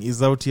Aubameyang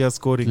is out here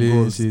scoring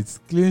goals.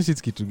 Clean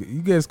sheets.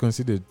 You guys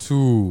considered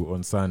 2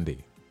 on Sunday,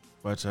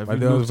 but they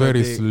were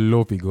very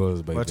sloppy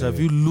goals. But have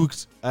you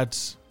looked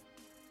at?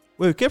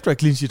 Well, we kept a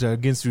clean sheet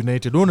against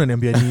United.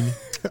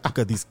 Look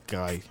at this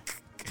guy.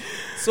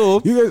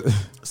 So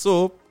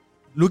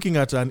looking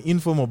at an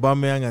informed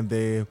Aubameyang and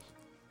the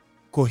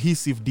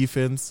cohesive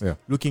defense,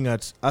 looking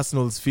at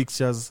Arsenal's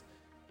fixtures,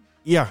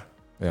 I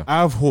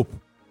have hope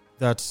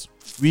that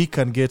we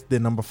can get the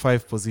number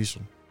 5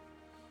 position.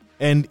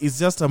 And it's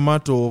just a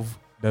matter of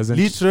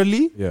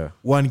literally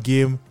one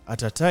game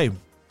at a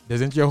time.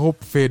 Doesn't your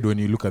hope fade when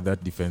you look at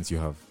that defense you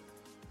have?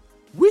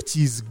 Which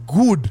is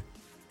good.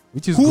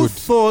 Who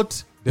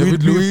thought David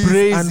we'd Luiz be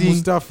praising and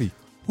Mustafi?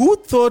 Who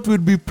thought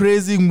we'd be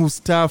praising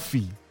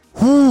Mustafi?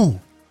 Who?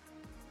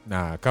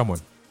 Nah, come on.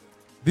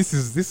 This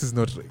is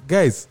not...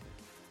 Guys,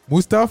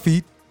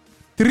 Mustafi,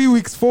 3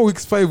 weeks, 4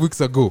 weeks, 5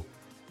 weeks ago,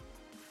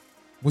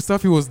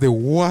 Mustafi was the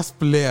worst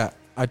player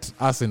at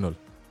Arsenal.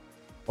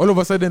 All of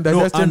a sudden, that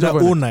just changed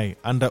overnight.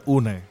 Under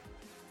Unai.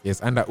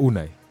 Yes, under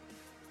Unai.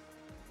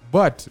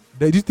 But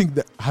do you think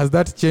has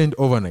that changed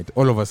overnight?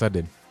 All of a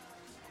sudden,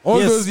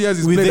 those years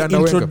he's played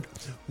under Wenger.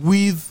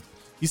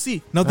 You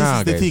see, now this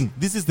is the thing.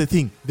 This is the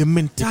thing. The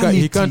mentality.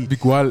 He can't be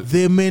well.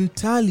 The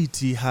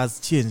mentality has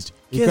changed.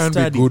 He can't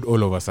be good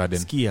all of a sudden.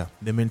 Skia.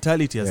 The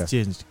mentality has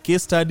changed.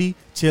 Case study: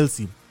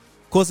 Chelsea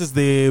causes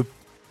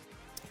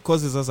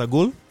us a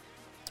goal.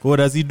 What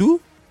does he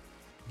do?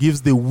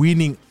 Gives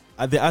the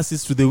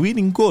assist to the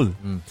winning goal.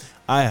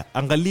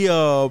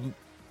 Angalia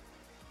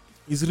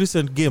his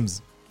recent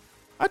games.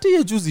 Ati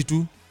ya juzi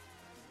tu,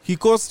 he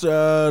caused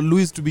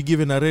Luiz to be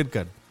given a red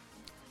card.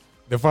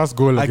 The first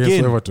goal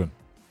against Everton.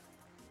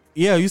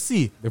 Yeah, you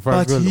see. The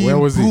first goal. Where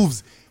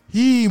was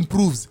he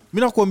improves.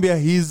 Mina kuambia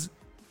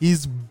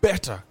he's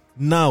better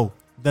now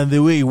than the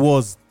way he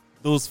was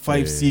those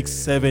 5, 6,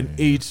 7,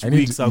 8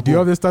 weeks ago. Do you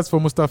have the stats for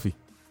Mustafi?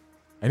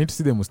 I need to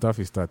see the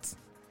Mustafi stats.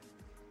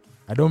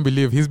 I don't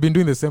believe he's been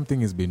doing the same thing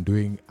he's been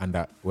doing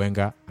under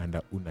Wenger,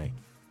 under Unai.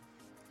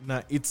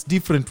 Nah, it's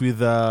different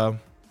with our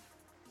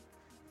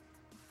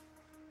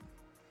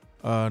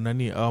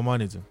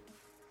manager.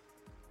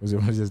 What's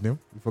your manager's name?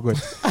 You forgot.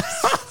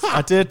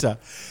 Arteta.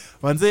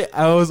 Manze,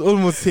 I was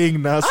almost saying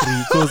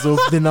Nasri because of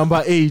the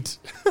number 8.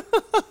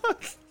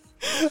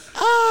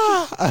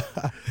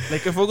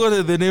 Like I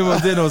forgot the name,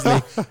 and then I was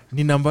like,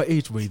 ni number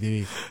 8 by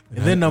the way.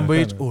 And then number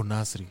 8,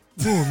 Nasri.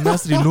 No,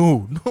 Nasri,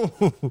 no,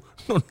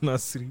 not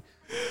Nasri.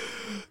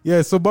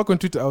 Yeah, so back on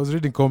Twitter, I was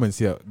reading comments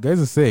here. Guys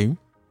are saying,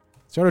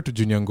 shout out to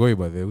Junior Ngoi,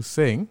 but they were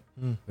saying,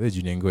 hey,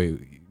 Junior Ngoi,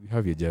 you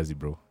have your jersey,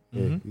 bro.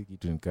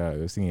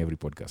 We're singing every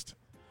podcast.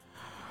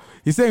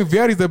 He's saying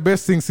VR is the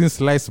best thing since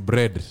sliced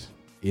bread.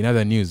 In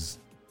other news,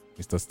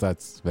 Mr.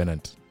 Stats,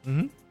 Venant.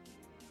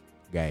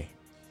 Guy.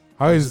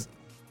 How is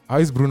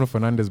Bruno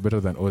Fernandes better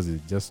than Ozil?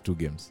 Just 2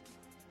 games.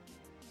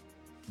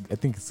 I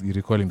think it's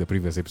recalling the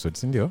previous episode,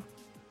 Cindy.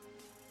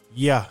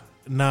 Yeah.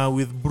 Now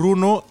with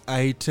Bruno,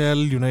 I tell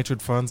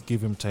United fans,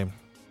 give him time.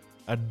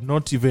 I'd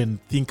not even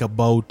think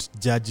about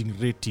judging,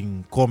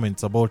 rating,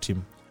 comments about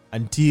him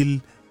until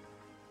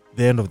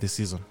the end of the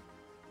season.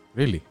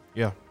 Really?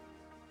 Yeah.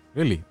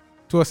 Really?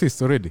 2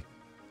 assists already?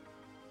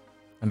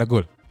 And a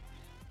goal?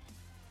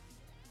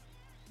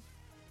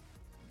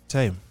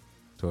 Time.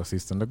 2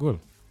 assists and a goal?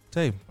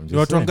 Time. Ni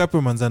watu wangapi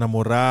wameanzana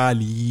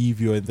morali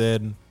hivyo, and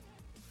then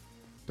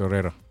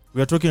Torreira.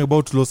 We are talking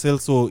about Lo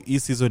Celso hii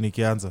season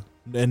ikianza.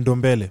 And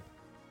Ndombele.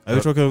 Are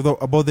you talking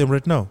about them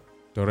right now?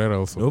 Torreira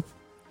also. Nope.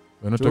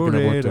 We're not talking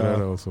about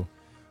Torreira also.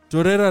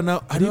 Torreira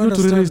now. I didn't know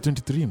Torreira is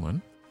 23,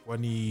 man.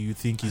 When you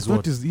think he's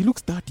what? He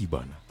looks 30,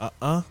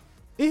 bana.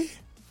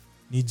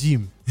 Ni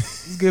Jim.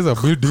 These guys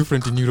are built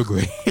different in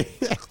Uruguay.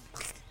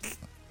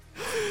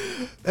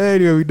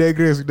 Anyway, we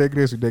digress.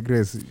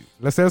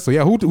 Lo Celso,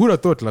 yeah, who'd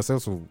have thought Lo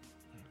Celso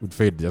would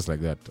fade just like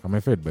that? Am I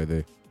fade by the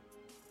way?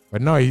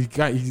 But now he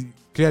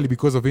clearly,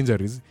 because of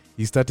injuries,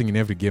 he's starting in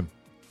every game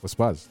for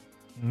Spurs.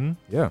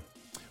 Yeah.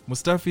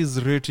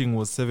 Mustafi's rating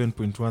was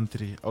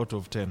 7.13 out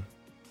of 10.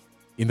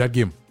 In that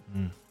game?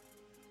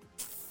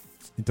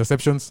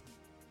 Interceptions?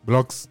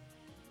 Blocks?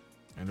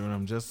 I don't know,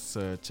 I'm just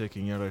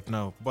checking here right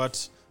now.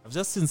 But I've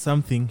just seen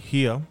something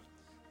here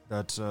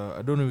that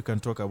I don't know if we can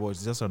talk about.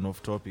 It's just an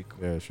off topic.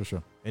 Yeah,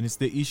 sure. And it's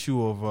the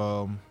issue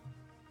of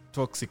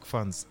toxic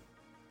fans.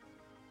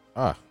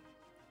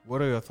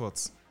 What are your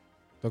thoughts?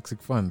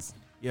 Toxic fans?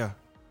 Yeah.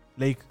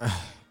 Like,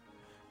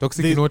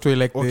 Toxic in what way?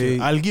 Like okay,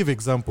 I'll give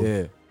example.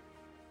 Yeah.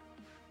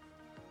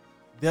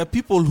 There are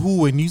people who,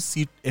 when you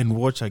sit and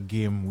watch a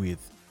game with,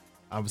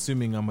 I'm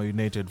assuming I'm a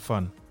United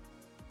fan,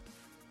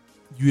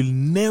 you'll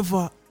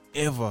never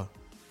ever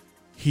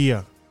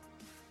hear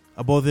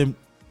about them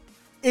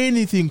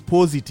anything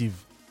positive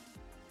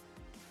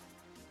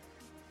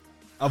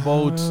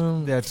about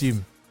their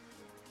team.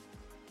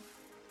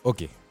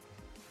 Okay.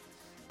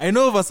 I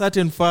know of a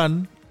certain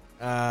fan,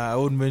 I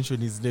won't mention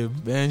his name,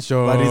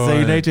 Mention. but he's a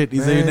United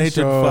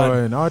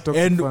fan.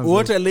 And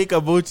what I like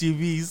about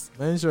him is,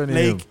 mention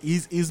like,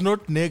 him. he's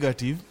not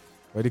negative,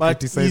 But he but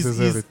criticizes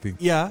he's- everything.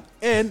 yeah,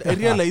 and I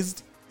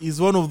realized he's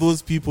one of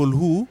those people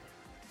who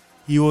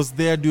he was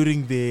there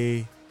during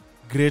the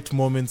great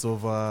moments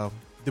of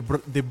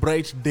the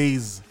bright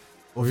days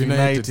of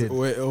United.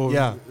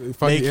 Yeah,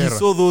 like he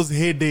saw those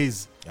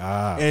heydays,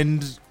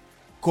 and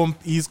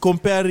he's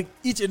comparing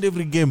each and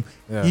every game.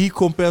 Yeah. He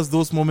compares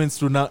those moments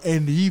to now,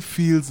 and he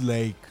feels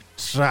like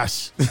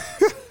trash.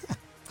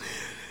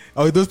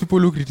 Those people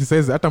who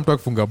criticize hata mtu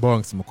akifunga bao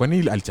angesema kwa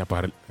nini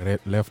alichapa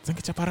left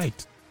singechapa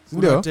right.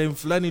 Kuna Ndio. time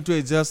fulani tu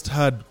I just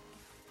had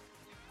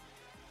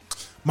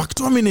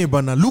McTominay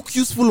bana look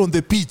useful on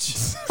the pitch.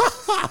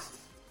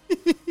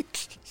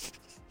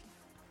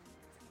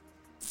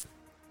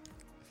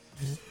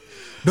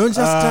 Don't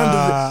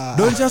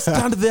just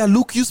stand there.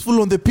 Look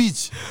useful on the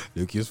pitch.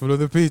 Look useful on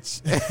the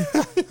pitch.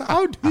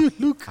 How do you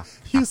look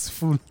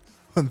useful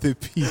on the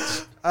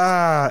pitch?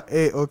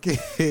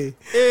 Okay.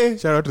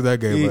 Shout out to that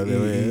guy by the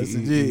way.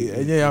 Siji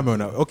yenyewe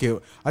ameona. Okay,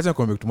 acha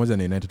kuambia kitu moja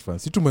na United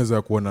fans. Si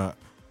tumeweza kuona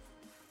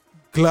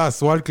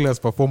world class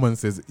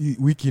performances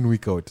week in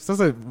week out.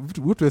 Sasa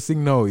what we're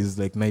seeing now is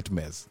like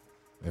nightmares,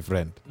 my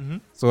friend. Mm-hmm.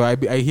 So I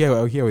hear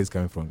where he's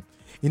coming from.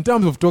 In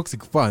terms of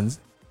toxic fans,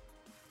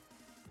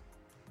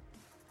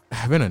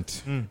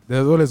 Venant,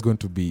 there's always going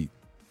to be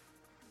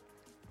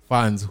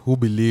fans who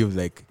believe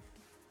like,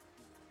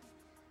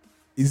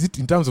 is it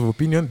in terms of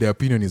opinion, their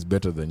opinion is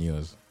better than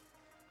yours.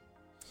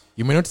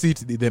 You may not see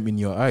them in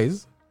your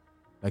eyes,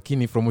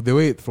 lakini from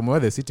where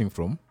they're sitting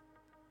from,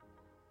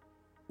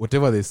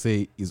 whatever they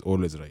say is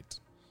always right.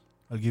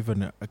 I'll give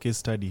a case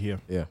study here.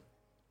 Yeah.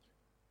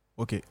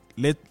 Okay,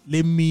 let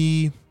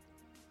me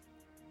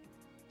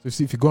So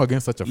see, if you go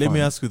against such a let fan, me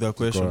ask you the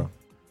question. go.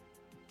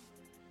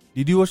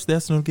 Did you watch the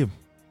Arsenal game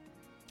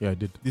Yeah, I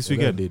did. this Yeah,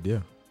 weekend? I did, yeah.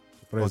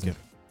 Surprising. Okay.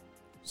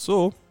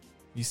 So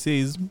he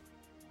says,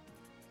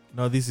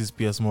 now this is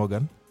Piers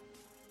Morgan.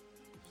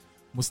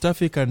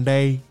 Mustafi can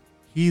dye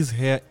his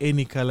hair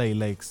any color he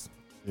likes,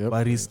 Yep.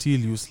 but he's still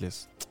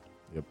useless.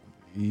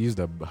 He used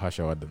a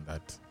harsher word than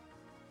that.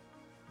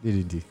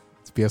 Didn't he?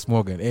 It's Piers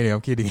Morgan. Anyway,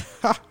 I'm kidding.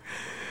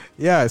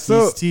 Yeah,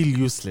 so He's still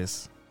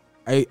useless.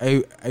 I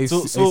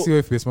see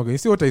where Piers Morgan. You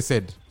see what I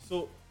said?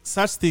 So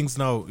such things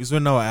now is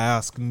when now I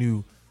ask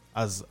you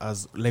as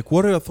like,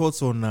 what are your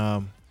thoughts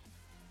on?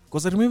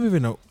 Because I remember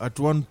even at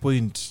one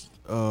point,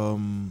 Joe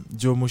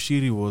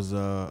Moshiri was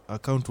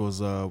account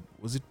was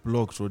it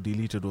blocked or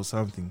deleted or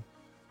something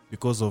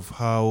because of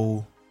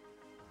how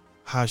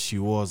harsh he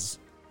was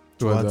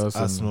towards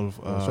Arsenal.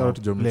 Shout out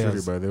to John players.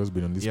 Muturi, by the way, who's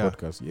been on this Yeah.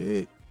 podcast.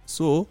 Yeah.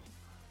 So,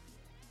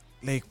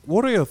 like,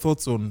 what are your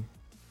thoughts on?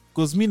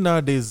 Because me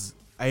nowadays,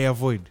 I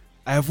avoid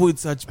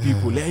such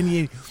people.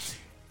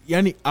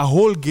 Yani, a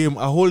whole game,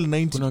 a whole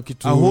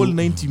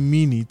 90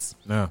 minutes.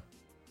 Yeah.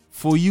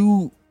 For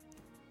you,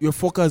 you're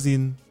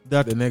focusing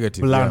that The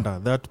negative. blunder, Yeah.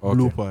 that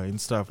blooper and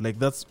stuff. Like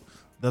that's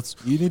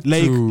You need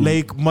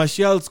like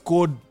Martial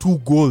scored 2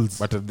 goals,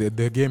 But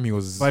the game he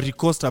was. but it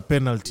cost a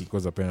penalty. It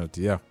was a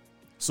penalty. Yeah.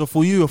 So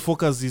for you, your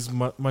focus is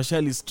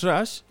Martial is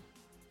trash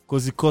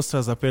because it cost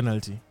us a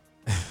penalty.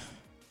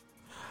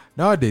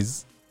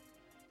 Nowadays,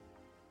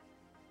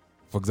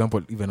 for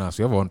example, even us,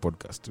 we have our own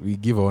podcast. We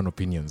give our own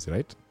opinions,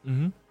 right?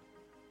 Mm-hmm.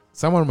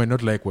 Someone might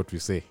not like what we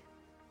say,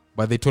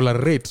 but they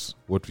tolerate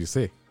what we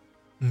say.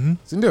 Mm-hmm.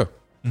 Sindio?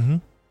 Mm-hmm.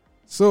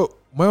 So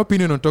my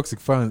opinion on toxic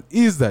fans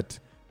is that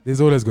there's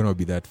always going to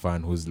be that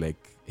fan who's like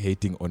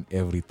hating on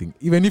everything.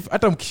 Even if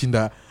hata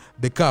mkishinda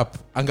the cup,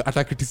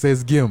 ata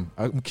criticize game,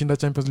 mkishinda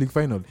Champions League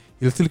final,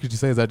 he'll still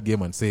criticize that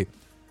game and say,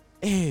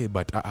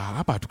 but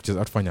hapa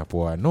hatufanya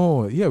poa.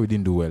 No, here we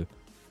didn't do well.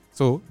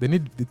 So the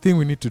thing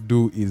we need to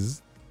do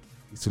is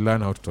to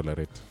learn how to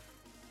tolerate.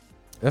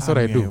 That's what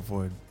I do.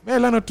 I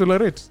learn how to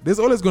tolerate. There's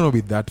always going to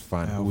be that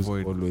fan who's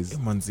always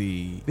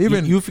Manzi.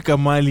 Even- you fika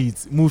mali,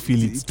 it's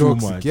too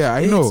toxic. much. Yeah,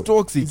 I know. It's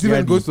toxic. It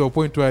even yani. goes to a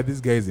point where this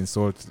guy is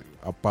insult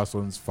a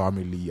person's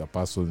family, a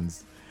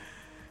person's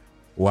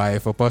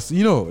wife, a person.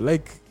 You know,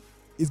 like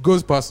it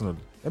goes personal.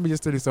 Let me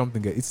just tell you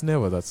something. It's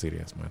never that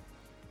serious, man.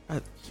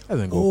 It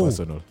doesn't go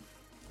personal.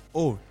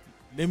 Oh,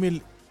 let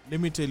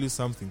me tell you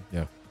something.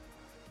 Yeah.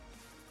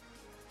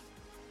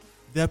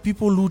 There are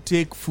people who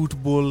take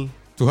football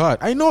Too hard.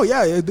 I know.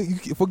 Yeah.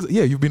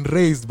 You've been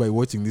raised by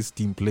watching this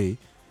team play,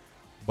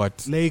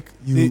 but like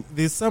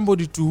there's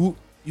somebody to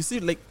you see,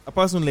 like a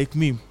person like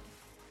me.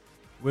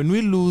 When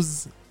we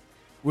lost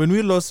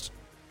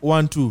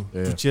 1-2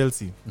 to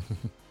Chelsea,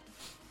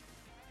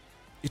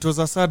 it was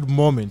a sad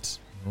moment.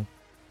 Mhm.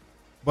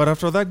 But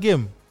after that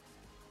game,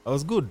 I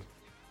was good.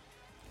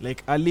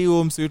 like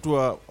alio msetu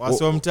wa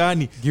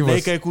mtaani,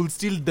 like I could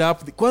still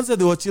dap kwanza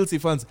they were Chelsea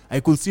fans,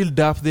 I could still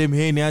dap them,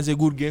 hey ni aje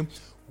good game.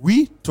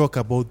 We talk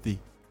about the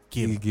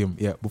game.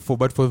 Yeah,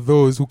 but for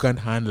those who can't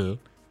handle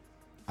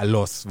a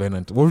loss,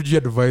 Venant, what would you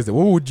advise them?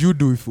 What would you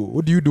do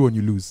what do you do when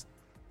you lose?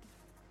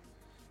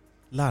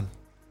 Learn.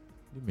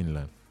 What do you mean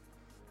learn?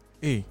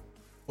 Hey,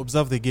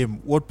 observe the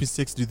game. What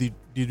mistakes did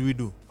we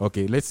do?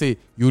 Okay, let's say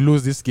you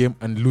lose this game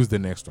and lose the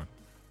next one,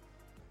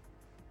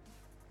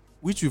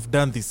 which we've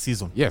done this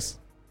season. Yes.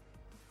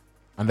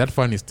 And that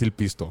fan is still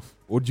pissed off.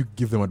 Would you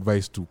give them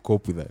advice to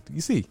cope with that?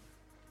 You see,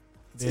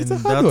 it's a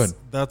hard one.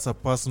 That's a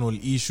personal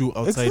issue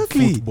outside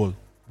football.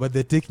 But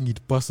they're taking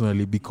it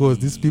personally because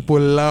these people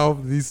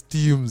love these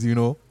teams, you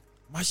know.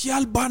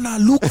 Martial Bana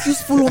looks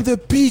useful on the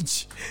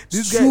pitch.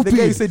 The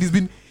guy said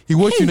he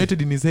watched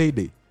United in his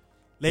heyday.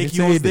 Like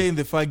he was there in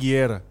the Fergie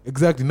era.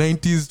 Exactly,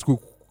 90s to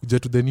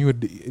the new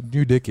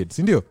decade.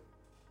 Sindio?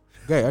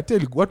 Guy, I tell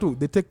you,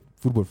 they take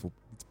football for?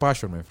 It's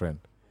passion, my friend.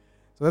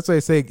 So that's why I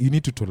say you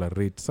need to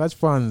tolerate. Such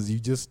fans,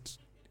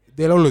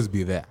 they'll always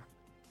be there.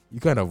 You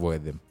can't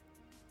avoid them.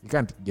 You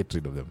can't get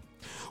rid of them.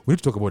 We need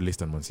to talk about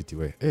Leicester and Man City.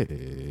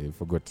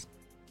 Forgot.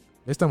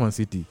 Leicester Man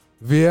City.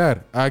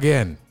 VR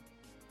again.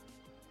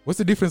 What's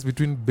the difference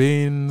between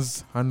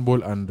Baines'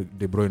 handball and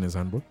De Bruyne's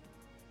handball?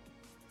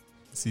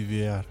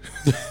 CVR.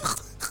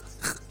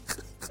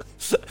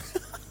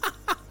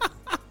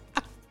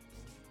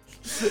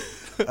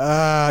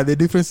 The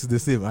difference is the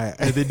same.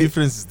 The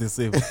difference is the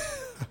same.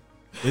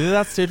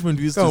 That statement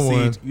we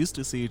used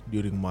to say it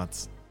during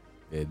maths.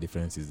 The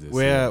difference is the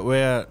same.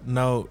 Where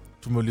now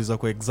tumeuliza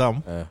kwa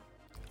exam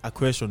a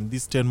question,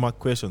 these 10-mark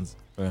questions,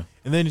 and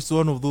then it's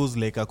one of those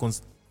like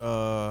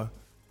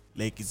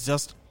like it's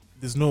just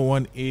there's no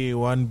 1A,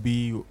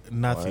 1B,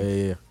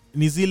 nothing.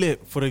 Nizile,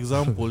 for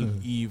example,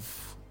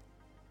 if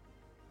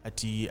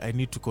I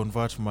need to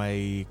convert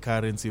my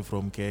currency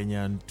from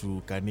Kenyan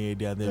to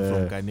Canadian, then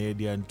from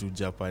Canadian to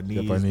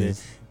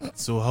Japanese.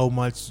 So how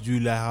much do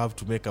I have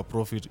to make a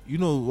profit? You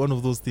know, one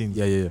of those things.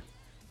 Yeah.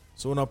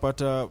 So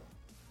unapata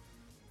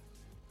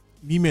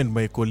me and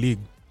my colleague,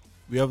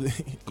 we have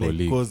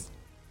because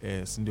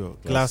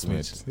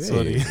classmate.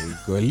 Sorry,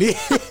 colleague.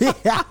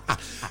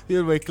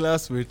 You're my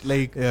classmate.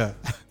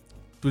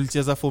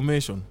 Tulicheza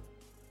formation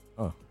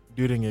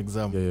during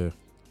exam. Yeah.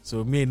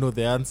 So me I know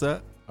the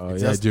answer.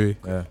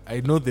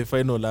 I know the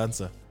final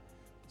answer.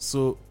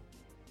 So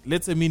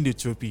let's say me in the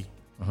choppy.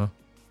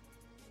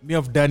 Me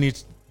have done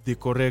it the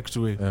correct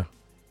way.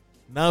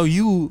 Now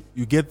you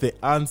get the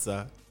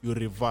answer, you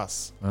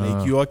reverse.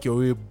 Like you work your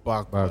way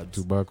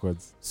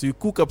backwards. So you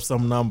cook up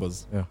some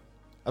numbers.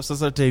 After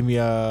some time,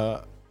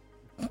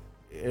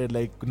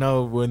 like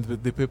now when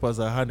the papers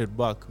are handed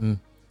back,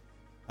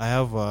 I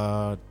have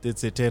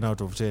let's say 10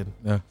 out of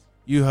 10.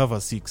 You have a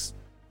 6.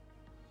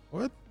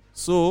 What?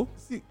 So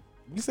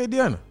you said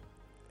Diana.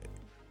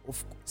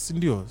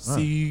 Sindio,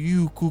 see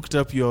you cooked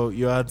up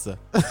your answer.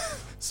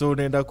 So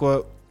unaenda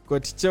kwa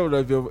teacher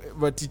unavyo,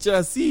 but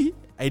teacher, see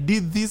I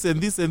did this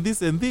and this and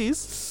this and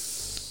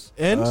this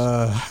and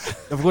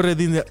I've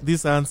got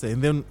this answer,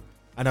 and then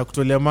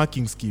anakutolea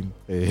marking scheme.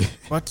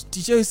 But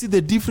teacher, you see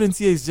the difference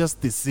here is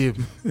just the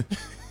same.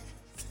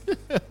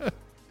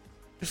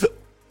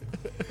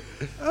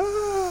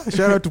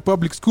 Shout out to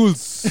public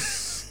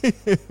schools.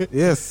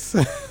 Yes.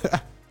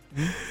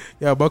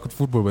 Yeah, back with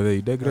football, but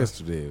they digress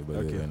today.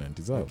 But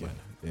it's all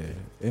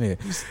anyway,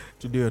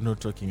 today we're not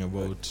talking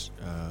about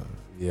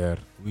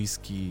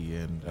whiskey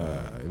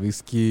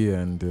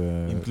and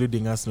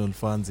including Arsenal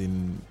fans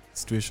in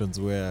situations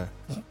where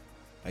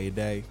I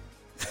die.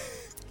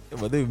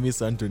 But they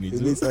miss Anthony. Man.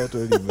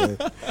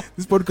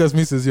 This podcast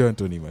misses you,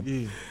 Anthony,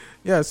 man.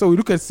 Yeah. So we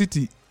look at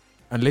City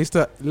and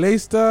Leicester.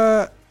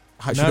 Leicester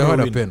should have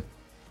had a pen.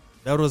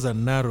 That was a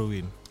narrow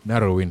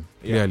win.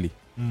 Clearly.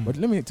 But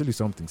let me tell you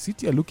something.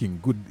 City are looking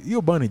good.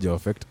 Your manager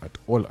effect at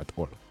all.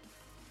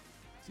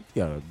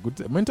 City are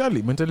good.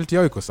 Mentality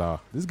yao iko sawa.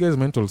 This guy's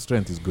mental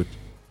strength is good.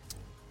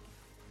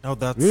 Now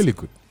that's really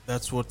good.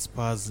 That's what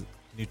Spurs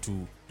need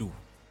to do.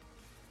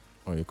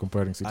 Oh, you're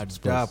comparing City to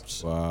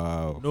Spurs?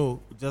 Wow. No,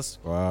 just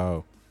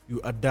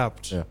you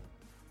adapt. Yeah.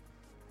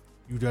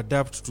 You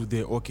adapt to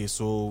the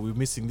so we're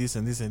missing this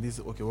and this and this.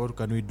 Okay, what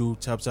can we do?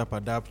 Chap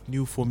adapt.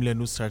 New formula,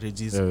 new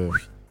strategies.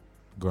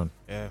 Gone.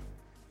 Yeah.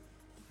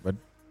 But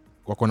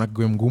wako na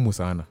game ngumu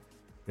sana.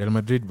 Real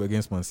Madrid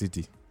against Man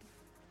City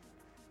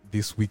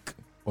this week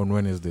on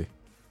Wednesday.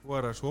 Who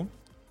are at home?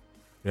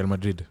 Real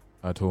Madrid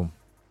at home.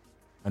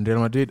 And Real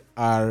Madrid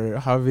are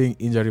having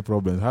injury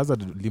problems.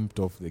 Hazard limped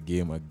off the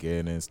game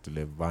against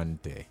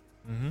Levante.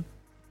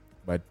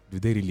 But do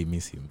they really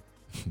miss him?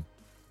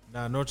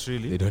 Nah, not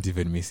really. They don't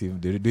even miss him.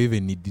 Did they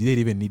even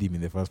need him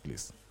in the first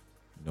place?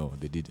 No,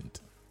 they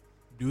didn't.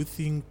 Do you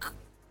think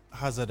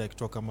Hazard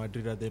akitoka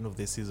Madrid at the end of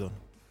the season?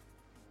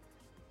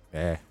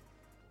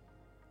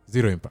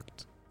 Zero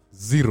impact.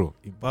 Zero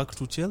impact. Back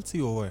to Chelsea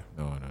or where?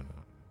 No.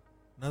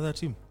 Another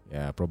team?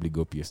 Yeah, probably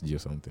go PSG or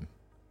something.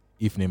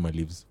 If Neymar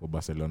leaves for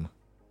Barcelona.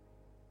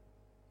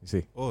 You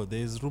see? Oh,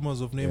 there's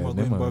rumors of Neymar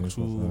going back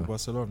to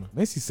Barcelona.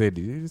 Messi said,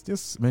 it's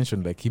just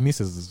mentioned like he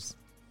misses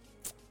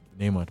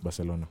Neymar at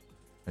Barcelona.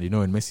 And you know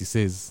when Messi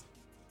says,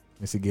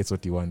 Messi gets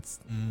what he wants.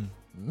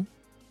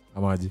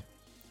 Amaji.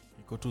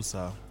 Iko tu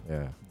sawa.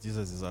 Yeah.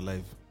 Jesus is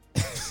alive.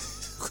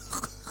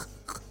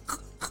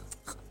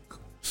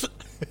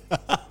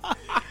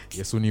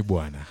 Yesuni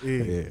bwana.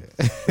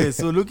 Yeah.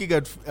 So looking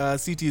at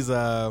City's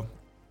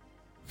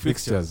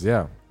fixtures,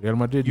 yeah. Real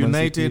Madrid,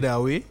 United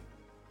away.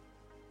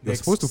 You're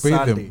supposed to play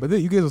Sunday. them, but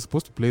then you guys are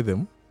supposed to play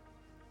them.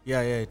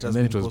 Yeah, it has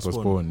And then been it was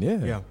postponed.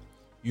 Yeah.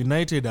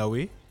 United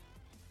away.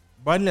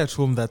 Burnley at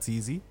home, that's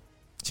easy.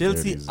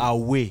 Chelsea easy.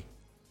 away.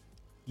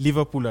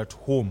 Liverpool at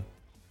home.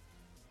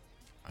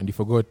 And you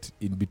forgot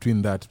in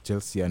between that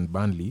Chelsea and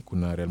Burnley,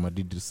 kuna Real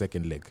Madrid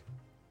second leg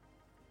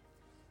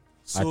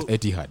So at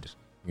Etihad.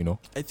 You know.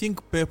 I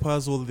think Pep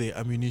has all the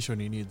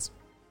ammunition he needs.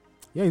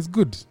 Yeah, it's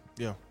good.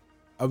 Yeah.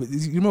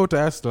 You remember what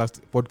I asked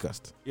last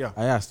podcast? Yeah.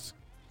 I asked,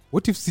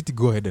 what if City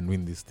go ahead and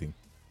win this thing?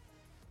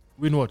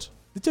 Win what?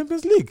 The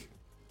Champions League.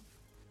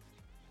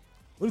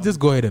 What if just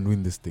go ahead and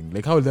win this thing?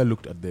 Like how will that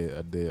look at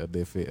the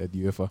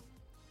UEFA?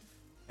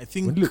 I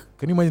think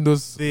Can you imagine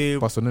those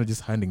personnel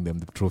just handing them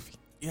the trophy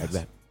like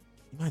that?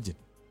 Imagine.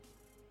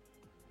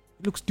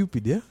 It looks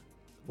stupid, yeah?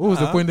 What was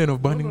the point then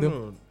of banning them?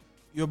 No.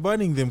 You're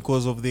banning them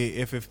because of the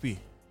FFP.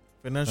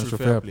 Financial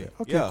fair play.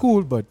 Okay,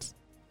 cool, but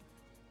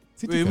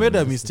City you made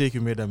a mistake.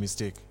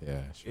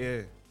 Yeah, sure.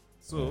 Yeah.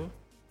 So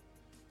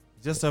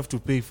just have to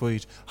pay for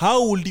it.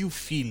 How would you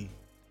feel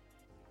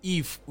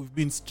if we've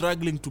been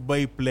struggling to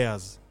buy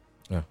players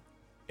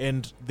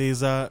and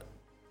there's a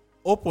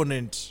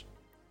opponent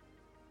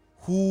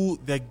who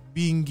they're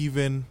being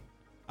given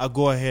a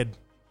go ahead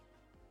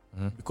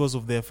because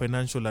of their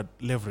financial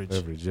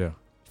leverage? Yeah.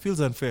 It feels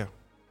unfair.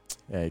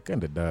 Yeah, it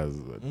kind of does.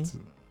 But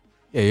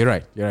yeah, you're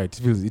right. It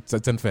feels it's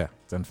unfair.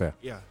 It's unfair.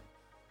 Yeah.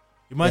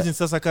 Imagine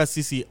Sasaka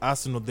Sisi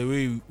Arsenal the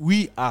way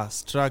we are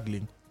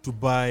struggling to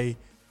buy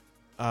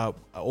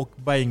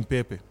buying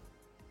Pepe.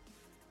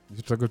 You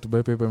struggle to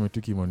buy paper and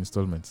took him on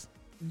installments.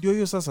 Ndio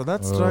hiyo sasa,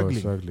 that's struggling.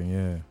 Struggling,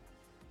 yeah.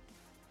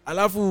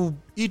 Alafu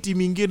hii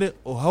team ingine,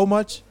 how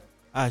much?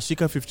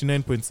 Shika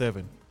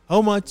 59.7.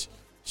 How much?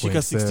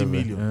 Shika 60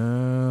 million.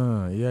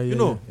 Yeah. You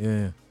know?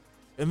 Yeah.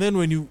 And then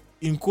when you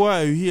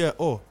inquire, you hear,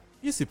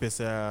 hii si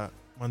pesa ya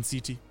Man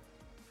City.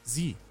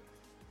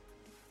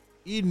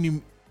 Hii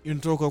ni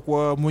inatoka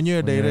kwa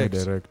mwenyewe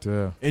direct.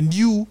 Yeah. And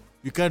you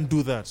can't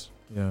do that.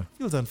 Yeah.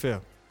 Feels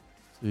unfair.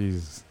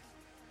 Jeez.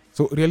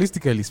 So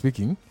realistically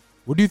speaking,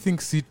 what do you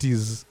think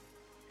City's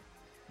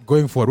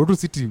going forward? What are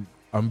City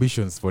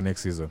ambitions for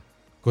next season?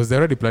 Because they're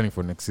already planning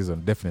for next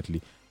season,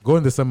 definitely. Go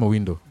in the summer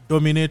window.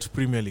 Dominate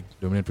Premier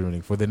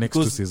League for the next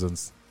 2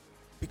 seasons.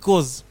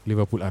 Because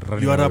Liverpool are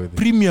running you are away a with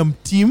premium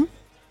team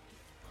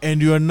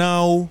and you are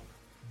now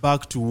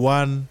back to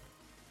 1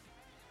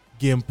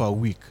 game per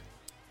week.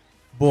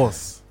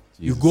 Boss,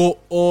 you go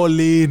all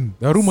in.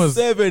 There are rumors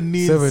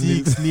 7-0,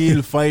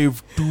 6-0,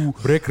 5-2.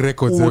 break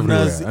records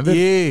everywhere. And then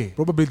Yeah.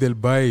 probably they'll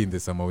buy in the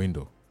summer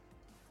window.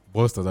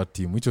 Bolster that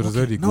team, which was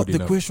already Now good the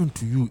enough. question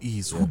to you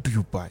is, who do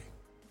you buy?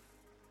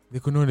 They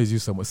can always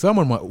use someone.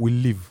 Someone will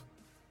leave.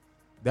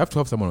 They have to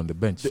have someone on the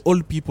bench. The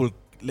old people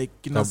like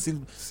Kina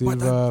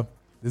Silva.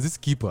 There's this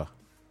keeper.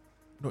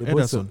 No, They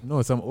bought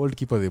Ederson. some old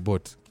keeper they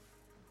bought.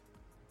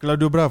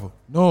 Claudio Bravo.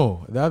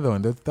 No, the other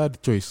one, the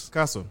third choice.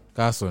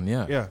 Carson,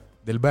 yeah. Yeah.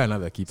 They'll buy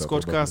another keeper.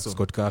 Scott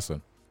probably.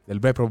 Carson. They'll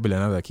buy probably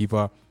another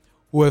keeper.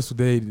 Who else would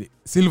they?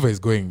 Silva is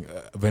going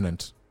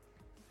Venant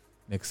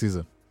next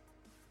season.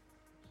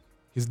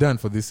 He's done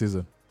for this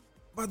season.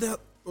 But there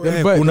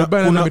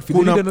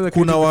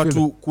kuna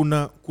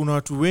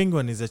watu wengi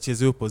wanaweza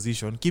cheza hiyo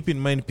position. Keep in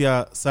mind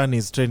pia Son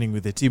is training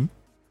with the team.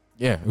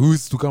 Yeah, who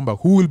is to come back?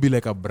 Who will be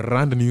like a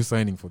brand new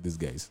signing for these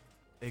guys?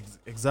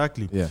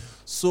 Exactly. Yeah.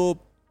 So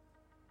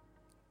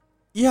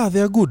yeah,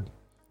 they are good.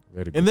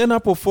 Very good. And then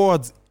up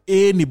forwards,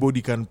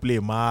 anybody can play.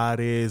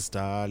 Mahrez,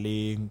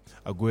 Sterling,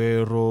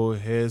 Aguero,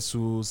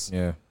 Jesus,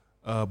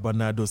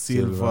 Bernardo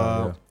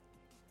Silva,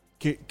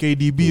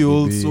 KDB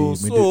also.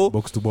 So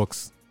box to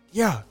box.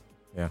 Yeah.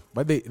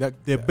 But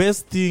the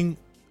best thing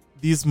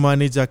this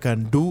manager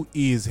can do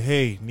is,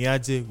 hey,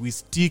 niaje, we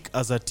stick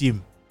as a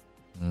team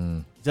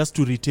just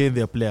to retain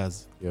their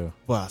players. Yeah.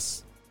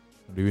 Bas.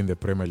 They win the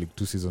Premier League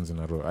 2 seasons in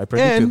a row. I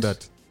predicted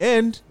that.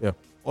 And yeah.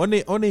 One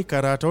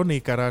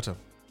Karata.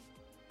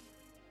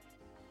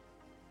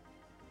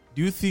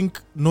 Do you think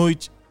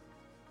Norwich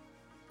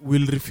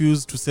will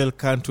refuse to sell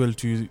Cantwell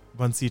to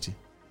Man City?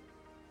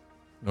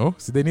 No,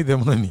 so they need the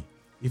money.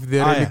 If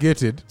they're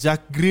relegated,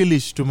 Jack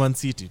Grealish to Man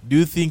City. Do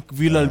you think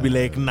Villa will be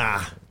like,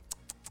 nah?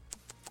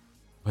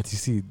 But you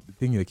see, the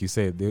thing like you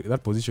said,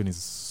 that position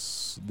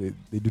is.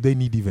 Do they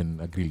need even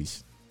a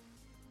Grealish?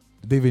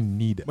 Do they even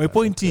need? My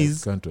point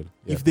is, Cantwell?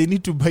 Yeah. If they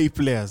need to buy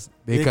players,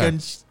 they can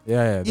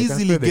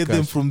easily get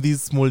them from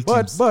these small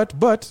teams.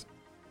 But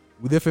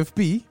with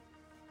FFP,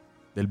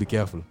 they'll be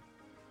careful.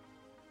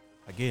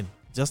 Again,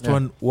 just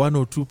one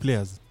or two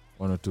players.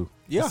 1 or 2.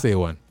 Yeah. Let's say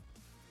 1.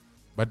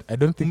 But I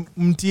don't think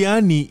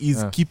Mtiani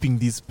is keeping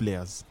these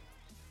players.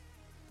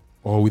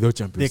 Or without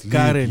Champions the League.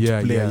 current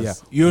Yeah.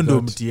 players. Hiyo ndo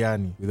Without-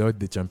 mtihani. Without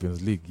the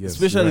Champions League, yes.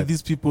 Especially you're right.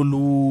 these people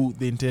who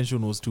the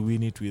intention was to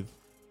win it with.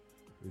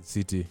 With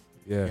City.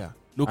 Yeah.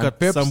 Look And at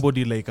Pep's-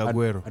 somebody like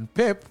Aguero. And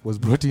Pep was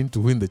brought in to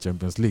win the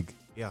Champions League.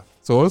 Yeah.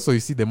 So also you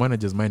see the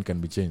manager's mind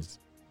can be changed.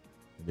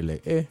 Be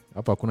like,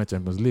 hapa hakuna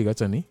Champions League,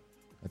 acha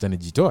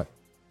nijitoe.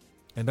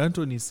 And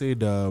Anthony said,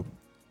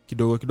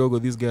 kidogo,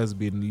 this guy has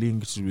been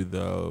linked with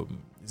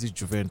is it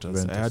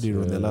Juventus? I had it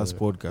on the last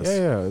podcast.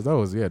 Yeah, that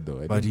was weird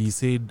though. But he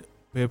said,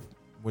 Pep,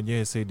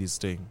 Mwenyewe said he's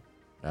staying.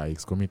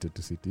 He's committed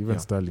to City. Even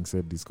Sterling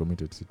said he's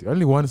committed to City.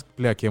 Only one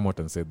player came out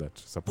and said that.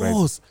 Surprised.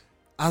 Boss,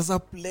 as a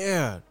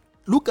player,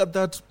 look at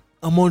that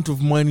amount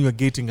of money you're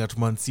getting at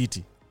Man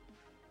City.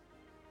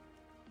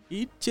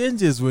 It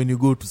changes when you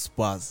go to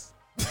Spurs.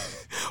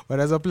 But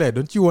as a player,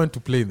 don't you want to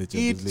play in the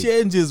Champions League? It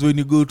changes when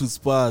you go to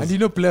Spurs. And you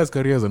know players'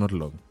 careers are not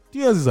long. 2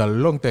 years is a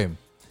long time.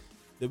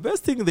 The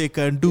best thing they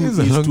can do It's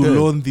is a long to time.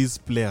 loan these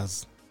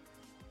players.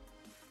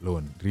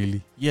 Loan,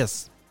 really?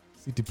 Yes.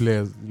 City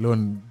players,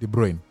 loan De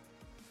Bruyne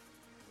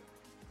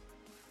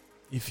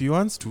If he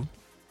wants to.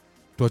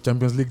 to a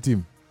Champions League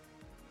team.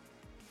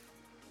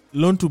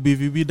 Loan to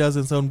BVB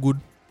doesn't sound good.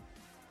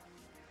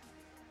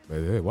 By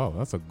the way, wow,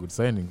 that's a good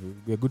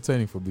signing. A good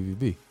signing for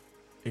BVB.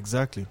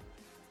 Exactly.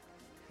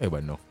 Hey,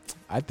 but no.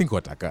 I think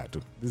Wataka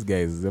too. This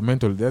guy is the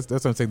mental. That's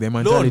what I'm saying. The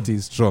mentality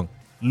is strong.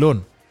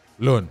 Loan.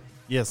 For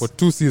Yes.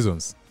 2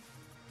 seasons.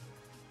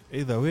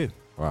 Either way.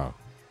 Wow.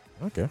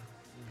 Okay.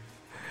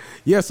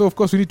 Yeah, so of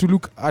course we need to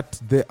look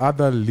at the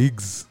other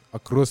leagues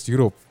across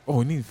Europe.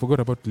 Oh, we forgot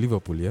about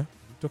Liverpool, yeah?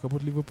 Talk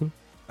about Liverpool?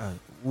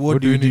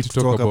 What do you need to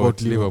talk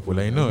about Liverpool?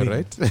 I know,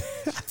 right?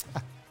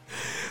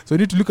 So we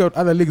need to look at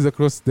other leagues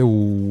across the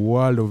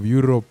world of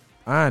Europe.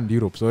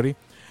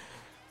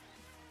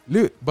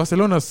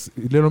 Barcelona's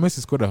Lionel Messi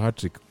scored a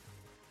hat-trick.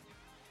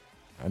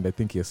 And I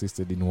think he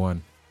assisted in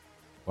one.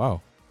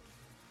 Wow.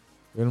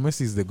 Lionel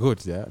Messi is the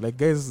GOAT, yeah? Like,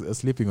 guys are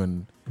sleeping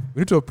on...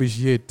 We need to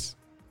appreciate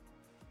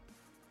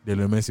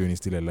Lionel Messi when he's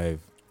still alive.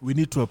 We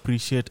need to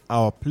appreciate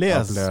our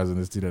players. Our players when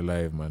they're still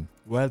alive, man.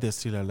 While they're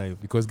still alive.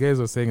 Because guys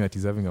are saying that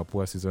he's having a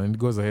poor season and he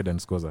goes ahead and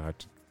scores a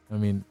hat. I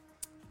mean,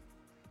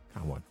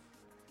 come on.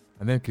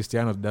 And then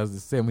Cristiano does the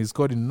same. He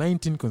scored in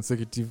 19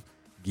 consecutive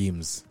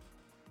games.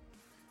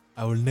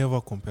 I will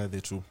never compare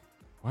the two.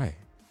 Why?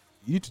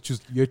 You need to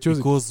choose. You're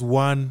choosing. Because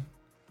one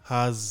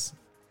has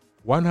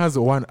one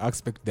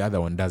aspect the other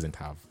one doesn't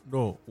have.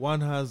 No,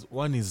 one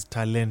is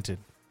talented.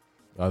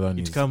 The other one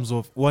it comes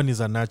off. One is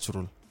a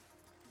natural.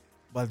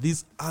 But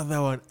this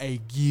other one, I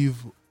give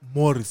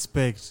more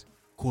respect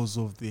because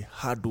of the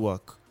hard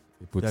work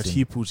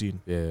he put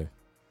in. Yeah.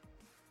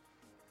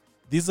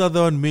 This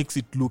other one makes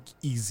it look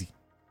easy.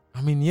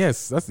 I mean,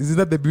 yes. Isn't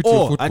that the beauty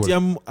of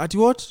football? At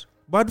what?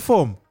 Bad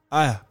form.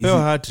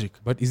 Hat-trick.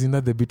 But isn't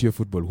that the beauty of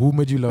football? Who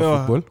made you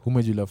love football? Who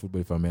made you love football,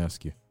 if I may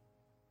ask you?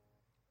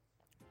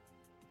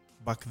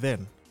 Back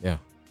then. Yeah.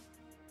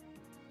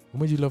 Who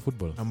made you love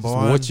football? Number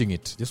one, watching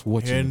it. Just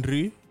watching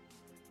Henry. it.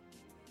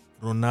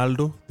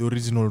 Ronaldo. The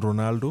original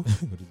Ronaldo.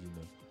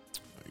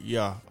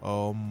 Yeah.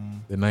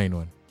 The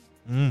 9-1.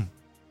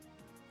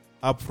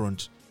 Up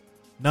front.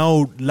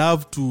 Now,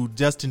 love to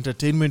just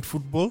entertainment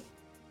football.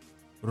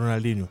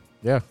 Ronaldinho.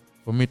 Yeah.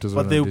 For me, it was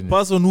But Ronaldinho. the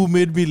person who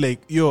made me like,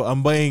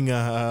 I'm buying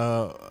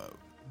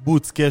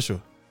boots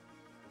kesho.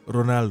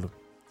 Ronaldo.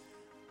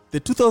 The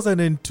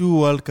 2002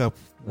 World Cup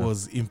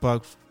was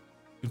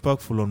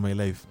impactful on my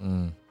life.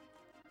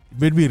 It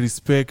made me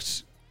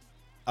respect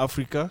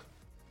Africa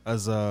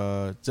as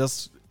a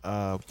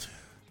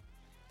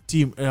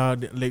team,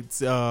 like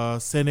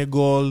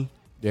Senegal.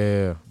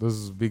 Yeah.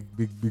 Those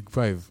big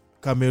five.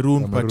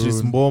 Cameroon,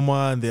 Patrice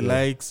Mboma and the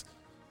likes.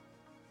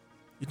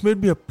 It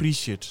made me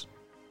appreciate.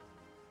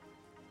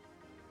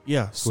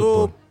 Yeah.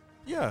 Football. So,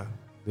 yeah.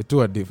 The two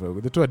are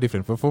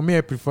different. For me,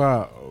 I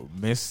prefer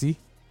Messi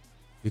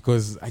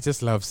because I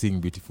just love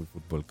seeing beautiful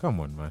football. Come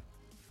on, man.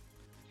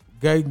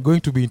 Guy going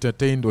to be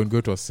entertained when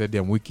go to a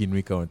stadium week in,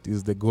 week out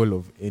is the goal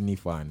of any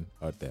fan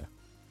out there.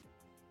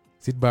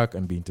 Sit back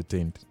and be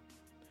entertained.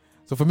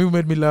 So for me, what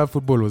made me love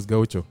football was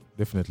Gaucho,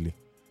 definitely.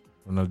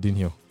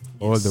 Ronaldinho,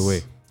 all the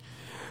way.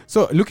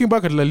 So looking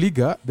back at La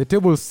Liga, the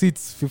table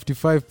sits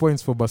 55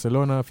 points for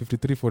Barcelona,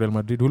 53 for Real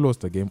Madrid, who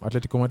lost the game.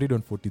 Atletico Madrid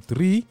on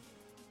 43.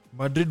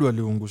 Madrid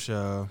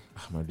waliungusha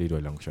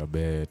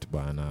bet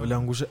bana.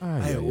 Waliangusha.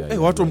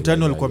 Watu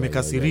mtani walikuwa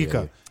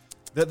wamekasirika.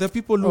 The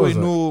people who I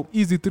know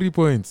easy 3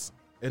 points.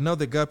 And now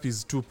the gap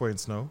is 2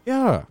 points now.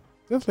 Yeah,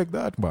 just like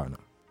that bana.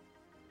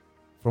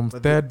 From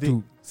but third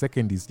to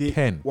second is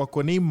 10.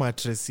 Wako na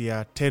mattress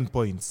ya 10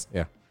 points.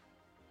 Yeah.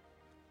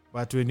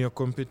 But when your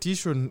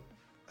competition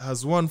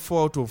has won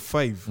 4 out of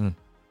 5,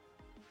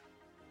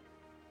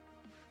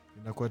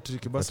 inakuwa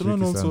tricky.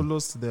 Barcelona also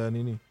lost their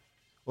nini.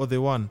 Or they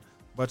won.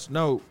 But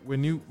now,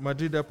 when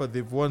Madrid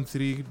they've won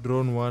 3,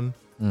 drawn 1,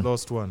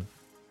 lost 1.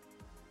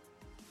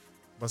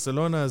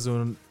 Barcelona is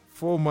on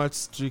 4-match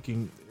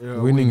streaking.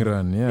 Winning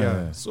run,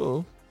 yeah.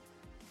 So,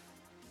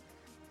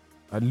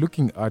 and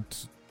looking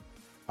at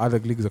other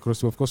leagues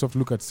across, of course, we have to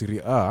look at Serie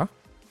A.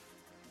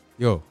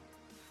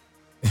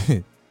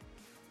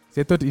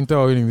 See, I thought Inter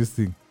were winning this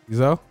thing. Is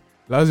how?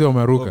 Lazio Oh,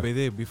 Maruka. by the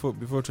way, before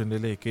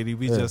tuendelee,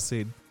 KDB just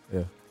said,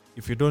 Yeah.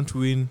 if you don't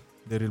win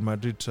the Real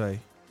Madrid tie,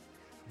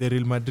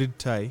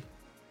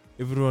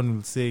 everyone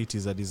will say it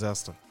is a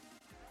disaster.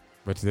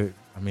 But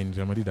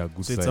Real Madrid are a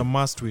good So side. it's a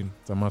must win.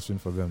 It's a must win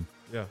for them.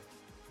 Yeah.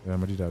 Real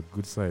Madrid are a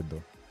good side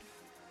though.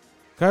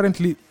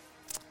 Currently,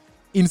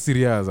 in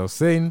Serie A, as I was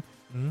saying,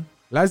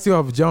 Lazio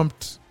have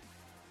jumped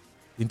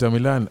Inter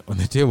Milan on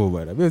the table,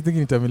 but I was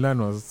thinking Inter Milan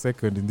was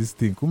second in this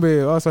thing.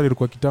 Kumbe wao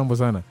walikuwa kitambo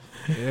sana.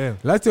 Yeah.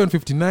 Lazio on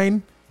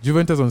 59,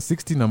 Juventus on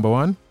 60, number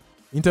 1.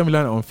 Inter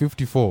Milan on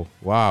 54.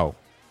 Wow.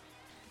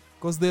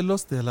 Because they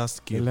lost their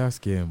last The game.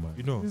 last game, man.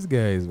 You know. These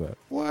guys, man.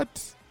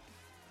 What?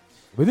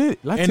 But then,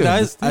 Lazio And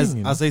is this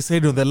thing, as I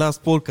said on the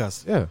last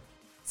podcast, yeah.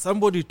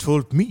 somebody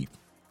told me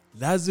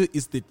Lazio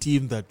is the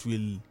team that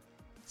will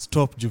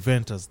stop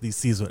Juventus this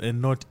season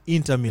and not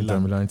Inter Milan. Inter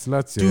Milan, it's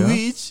Lazio, To yeah?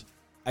 which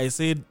I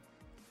said,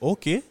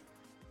 okay,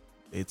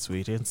 let's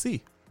wait and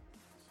see.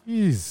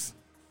 Jeez.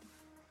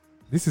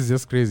 This is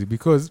just crazy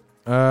because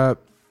they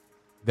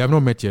have not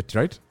met yet,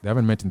 right? They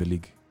haven't met in the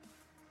league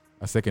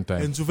a second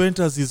time. And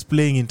Juventus is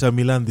playing Inter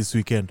Milan this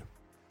weekend.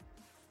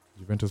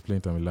 Juventus playing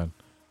Inter Milan.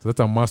 So that's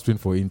a must win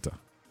for Inter.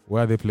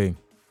 Where are they playing?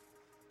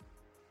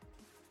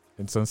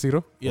 In San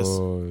Siro? Yes.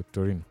 Or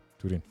Turin?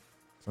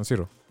 San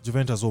Siro?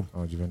 Juventus home.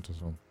 Oh, Juventus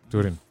home.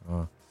 Turin.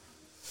 Ah.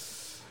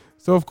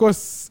 So, of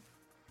course,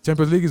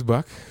 Champions League is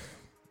back.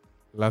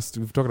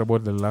 We've talked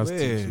about the last Wait,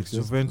 6 years.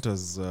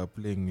 Juventus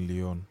playing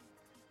Lyon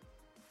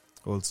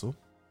also.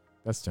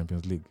 That's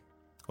Champions League.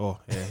 Oh,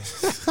 yeah.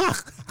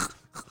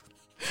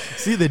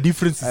 See, the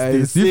difference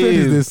is the Difference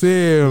same. is the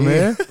same,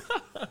 eh?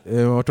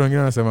 Watu wengine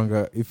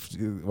wanasemanga if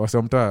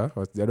wasamtaa,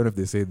 I don't know if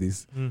they say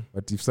this,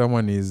 but if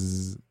someone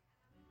is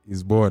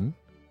born,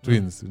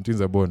 twins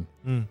are born,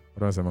 watu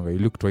wanasemanga you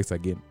look twice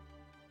again.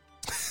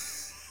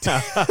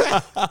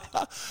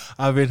 I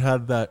haven't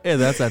had that. Yeah,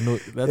 that's a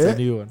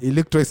new one. You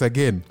look twice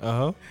again.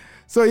 Uh-huh.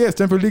 So yes,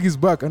 Champions League is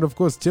back, and of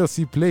course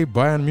Chelsea play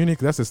Bayern Munich.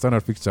 That's a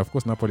standard fixture. Of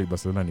course, Napoli,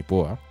 Barcelona, ni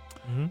poa,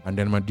 and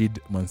then Madrid,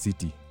 Man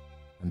City,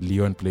 and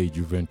Lyon play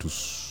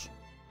Juventus.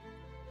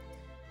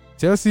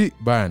 Chelsea,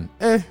 Bayern.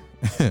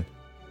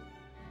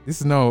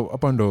 This is now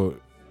hapa ndo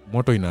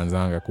moto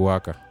inaanzanga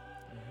kuwaka.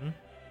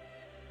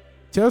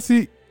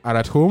 Chelsea are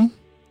at home,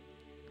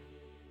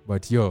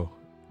 but do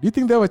you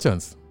think they have a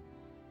chance?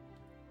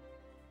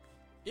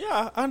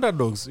 Yeah,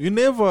 underdogs. You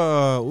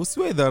never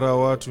usiwe dhara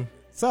watu.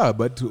 Sir,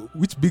 but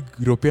which big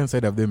European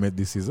side have they met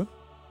this season?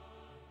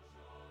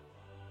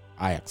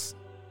 Ajax.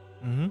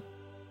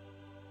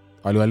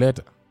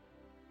 Waliwaleta.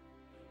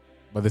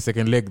 But the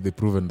second leg, they've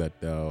proven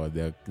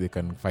that they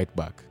can fight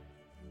back.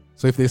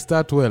 So if they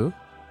start well,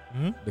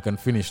 they can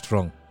finish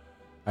strong.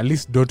 At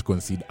least don't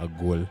concede a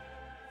goal.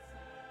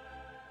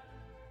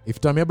 If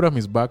Tammy Abraham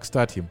is back,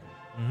 start him.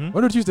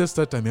 Why don't you just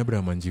start Tammy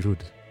Abraham and Giroud?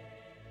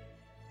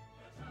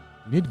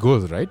 You need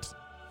goals, right?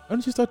 Why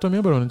don't you start Tammy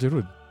Abraham and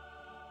Giroud?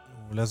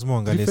 Lazima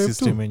angalia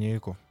system yenye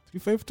iko.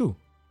 3-5-2.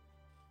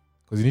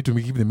 Because you need to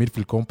keep the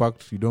midfield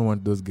compact. You don't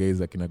want those guys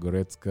like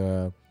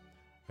Goretzka,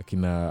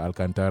 Akina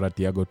Alcantara,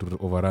 Thiago to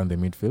overrun the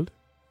midfield.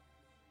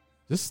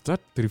 Just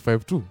start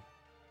 3-5-2.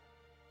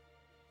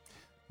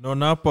 No,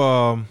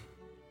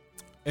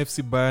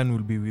 FC Bayern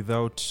will be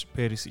without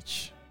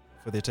Perisic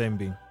for the time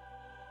being.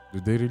 Do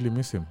they really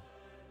miss him?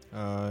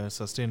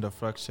 Sustained a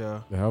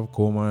fracture. They have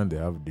Coman, they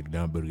have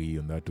Gnabry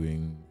on that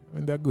wing. I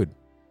mean, they're good.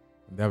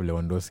 They have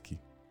Lewandowski,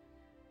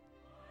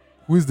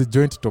 who is the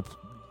joint top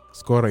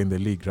scorer in the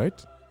league,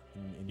 right?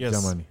 In Yes.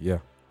 Germany, yeah.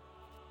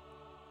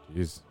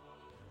 Jeez.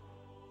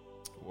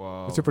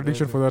 Wow. What's your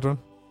prediction for that one?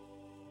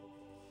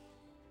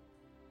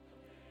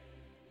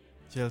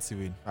 Chelsea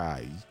win. Come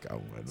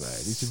on, man.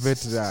 You should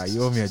bet.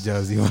 You owe me a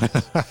jersey, man.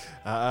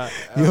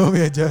 You owe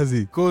me a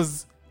jersey.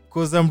 Because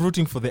I'm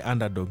rooting for the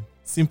underdog.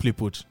 Simply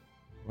put.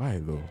 Why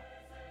though?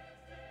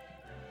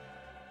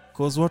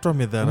 Because watu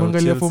wamedharau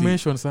Umeangalia Chelsea.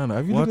 formation sana.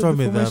 Have you looked Watu at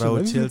the formation? wamedharau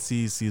Have you-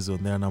 Chelsea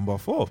season. They are number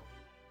 4.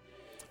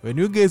 When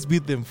you guys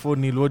beat them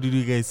 4-0, what did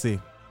you guys say?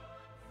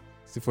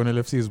 Sifon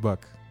LFC is back.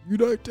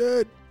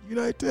 United.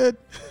 Yeah.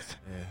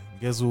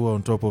 Guess who are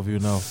on top of you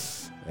now?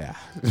 Yeah.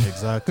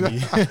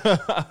 Exactly.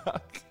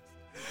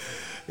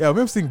 Yeah,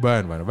 I'm seeing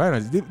Bayern, man.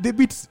 Bayern, they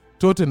beat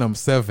Tottenham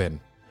 7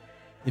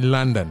 in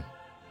London.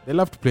 They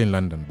love to play in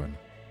London, man.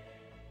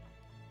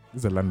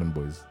 These are London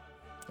boys.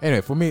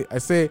 Anyway, for me, I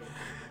say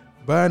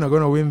Bayern are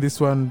going to win this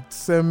one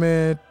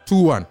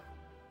 2-1.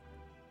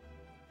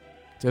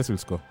 Chelsea will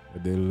score,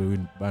 but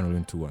Bayern will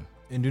win 2-1.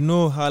 And you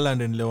know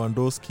Haaland and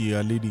Lewandowski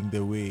are leading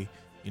the way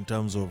in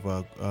terms of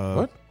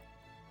What?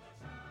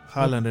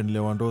 Haaland and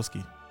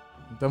Lewandowski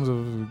In terms of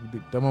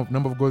the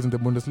number of goals in the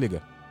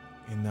Bundesliga?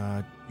 in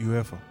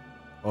UEFA.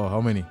 Oh,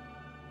 how many?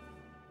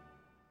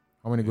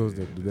 How many goals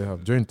do they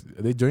have? Joint?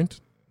 Are they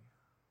joint?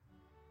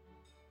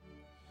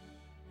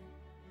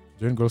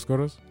 Joint goal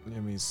scorers?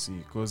 Let me see.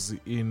 Because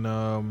in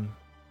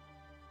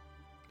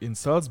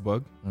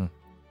Salzburg,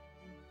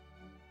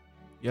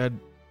 you had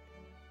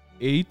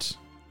 8.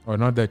 Oh,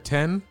 not the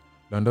 10.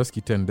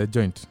 Lewandowski 10. They're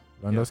joint.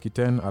 Lewandowski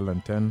 10,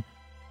 Alan 10.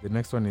 The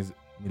next one is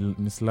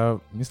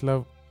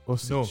Mislav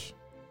Osic. No.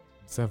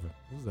 7.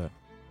 Who's that?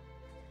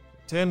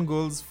 10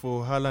 goals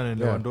for Haaland and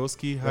Yeah. I'm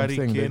Lewandowski. Harry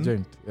saying Kane,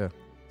 legend. Yeah.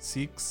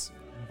 6.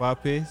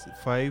 Mbappe,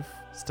 5.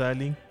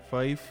 Sterling,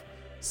 5.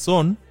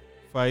 Son,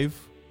 5.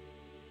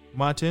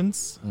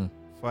 Martins,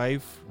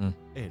 5.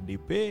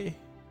 Depay,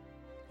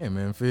 Hey,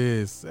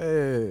 Memphis.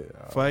 Hey.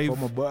 5.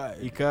 Former boy.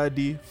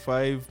 Icardi,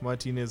 5.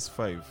 Martinez,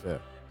 5. Yeah.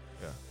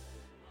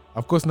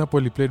 Of course,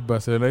 Napoli played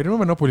Barcelona. I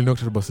remember Napoli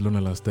knocked out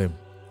Barcelona last time.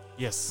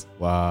 Yes.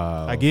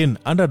 Wow. Again,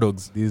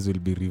 underdogs. This will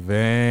be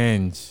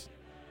revenge.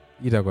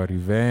 Itakuwa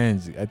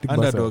revenge. I think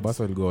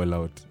Barca will go all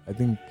out. I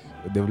think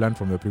they've learned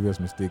from the previous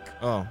mistake.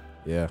 Oh.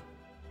 Yeah.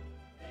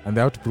 And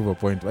they have to prove a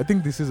point. I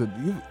think this is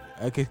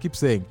I can keep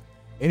saying,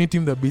 any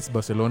team that beats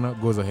Barcelona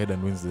goes ahead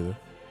and wins the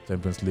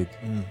Champions League.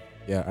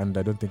 Yeah, and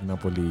I don't think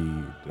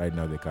Napoli right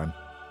now they can.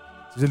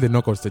 Still the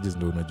knockout stages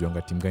ndio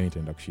unajuanga team gani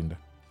itaenda kushinda.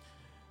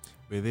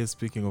 But then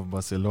speaking of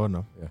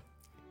Barcelona, yeah.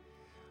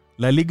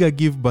 La Liga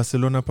give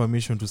Barcelona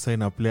permission to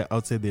sign a player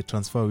outside the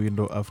transfer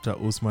window after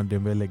Ousmane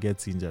Dembele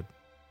gets injured.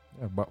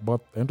 Yeah,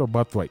 but enter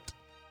Braithwaite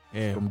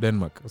from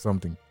Denmark or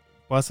something.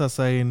 Barca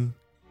sign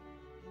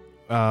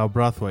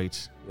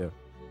Braithwaite. Yeah.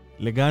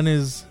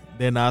 Leganes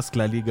then ask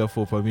La Liga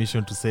for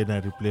permission to sign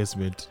a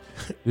replacement.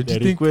 The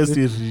request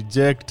is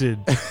rejected.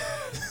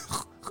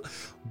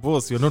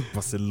 Boss, you're not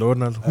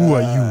Barcelona. Who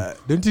are you?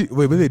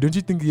 Don't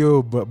you think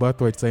your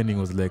Braithwaite signing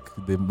was like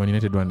the Man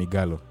United one,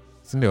 Igalo?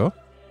 Sindio?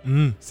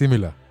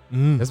 Similar.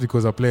 Just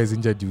because a player is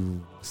injured,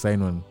 you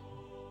sign one.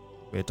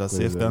 Better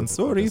safe than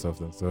sorry.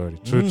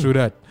 True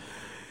that.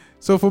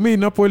 So for me,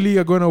 Napoli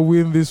are gonna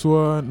win this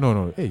one.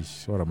 No. Hey,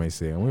 what am I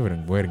saying? I'm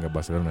even wearing a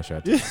Barcelona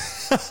shirt.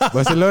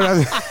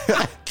 Barcelona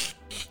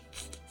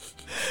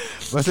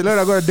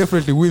are gonna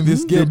definitely win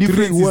this game. The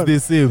difference is the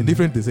same. The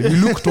difference is the same.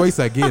 You look twice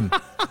again.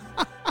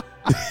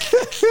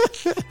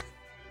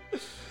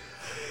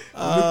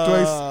 Look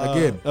twice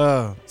again.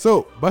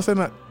 So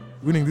Barcelona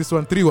winning this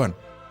one 3-1.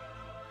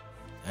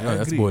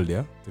 That's bold,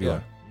 yeah.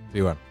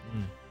 3-1.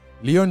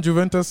 Lyon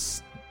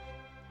Juventus.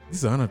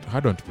 This is a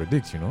hard one to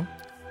predict, you know.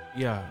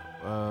 Yeah.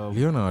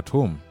 Lyon are at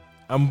home.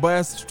 I'm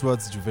biased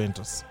towards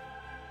Juventus.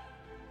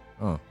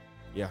 Oh.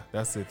 Yeah,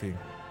 that's the thing.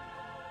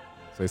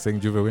 So you're saying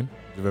Juve win?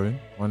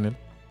 1-0?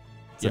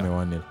 Yeah.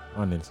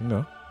 1-0,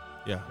 no?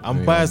 Yeah.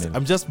 I'm biased.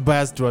 I'm just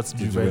biased towards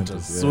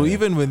Juventus. Yeah. So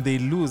even when they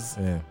lose,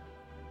 yeah.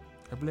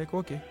 I'll be like,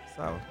 okay,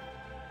 sawa.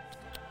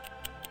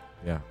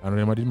 Yeah. And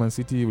Real Madrid, Man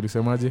City,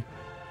 ulisemaje?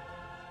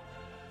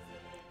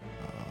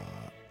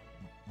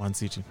 Man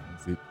City.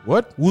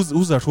 What?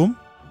 Who's at home?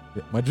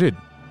 Yeah, Madrid.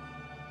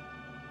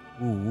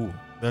 Ooh.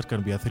 That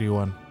can be a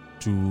 3-1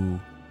 to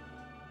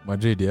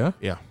Madrid, yeah?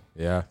 Yeah.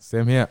 Yeah,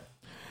 same here.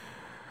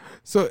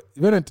 So,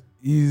 Bennett,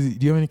 do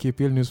you have any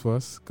KPL news for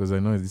us? Because I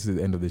know this is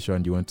the end of the show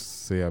and you want to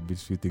say a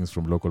few things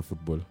from local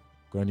football.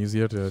 Go on, use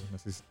here to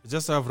assist.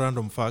 Just have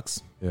random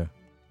facts. Yeah.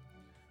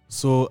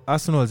 So,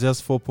 Arsenal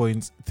just 3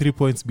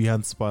 points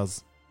behind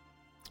Spurs.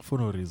 For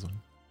no reason.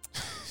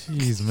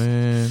 Jeez,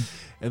 man.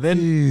 And then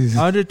I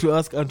wanted to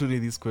ask Anthony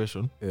this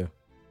question. Yeah.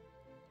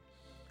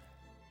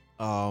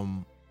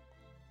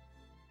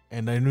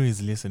 And I know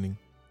he's listening.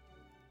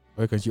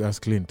 Why can't you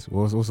ask Clint?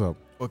 What's up?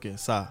 Okay,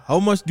 sir. How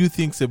much do you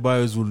think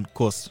Ceballos will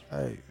cost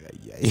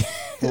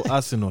for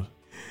Arsenal?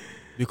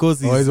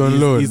 Because he's on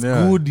loan. He's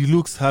good. He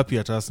looks happy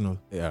at Arsenal.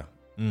 Yeah.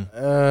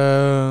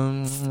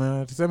 To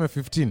say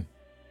 15.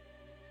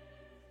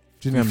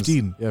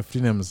 15? Yeah,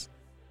 15 M's.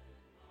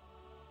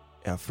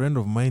 A friend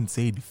of mine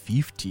said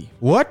 50.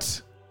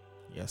 What?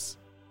 Yes.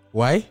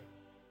 Why?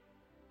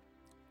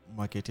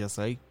 Market ya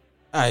sai.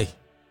 Aye.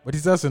 But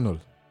it's Arsenal.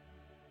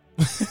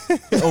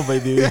 Oh, by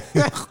the way.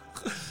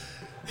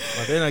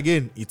 But then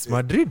again, it's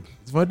Madrid.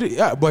 It's Madrid.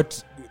 Yeah,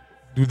 but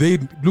do they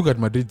look at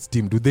Madrid's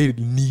team? Do they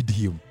need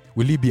him?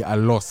 Will he be a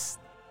loss?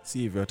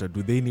 See, Vata,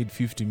 do they need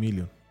 50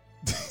 million?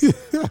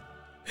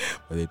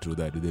 Are they true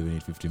that? Do they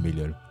need 50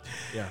 million?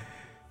 Yeah.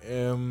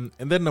 And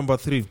then number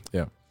 3.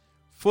 Yeah.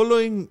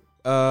 Following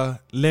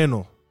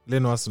Leno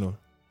Arsenal.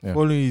 Yeah.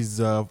 Following his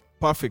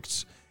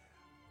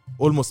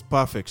almost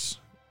perfect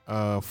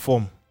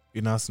form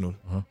in Arsenal.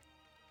 Uh-huh.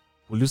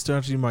 Will you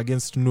start him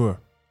against Neuer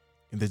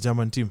in the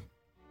German team?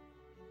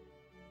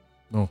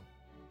 No.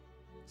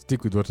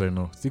 Stick with what I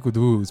know. Stick with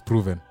who is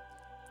proven.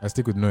 I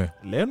stick with Neuer.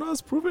 Leno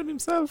has proven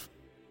himself.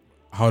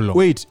 How long?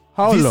 Wait,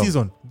 how this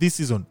long? This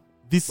season.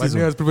 But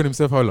Neuer has proven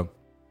himself how long?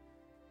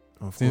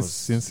 Of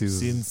since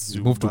he's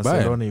moved to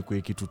Barcelona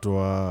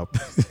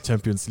to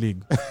Champions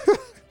League.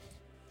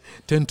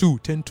 10-2.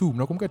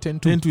 Mnakumbuka 10-2.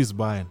 10-2 is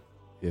Bayern.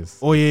 Yes.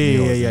 Oh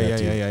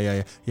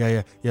yeah.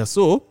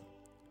 So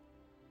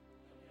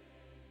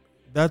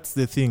that's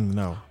the thing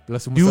now.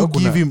 Plus, do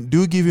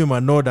you give him a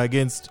nod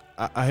against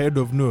ahead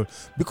of Neuer?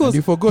 Because and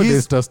you forgot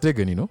there's Ter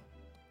Stegen, you know.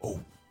 Oh,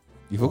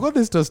 you forgot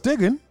there's Ter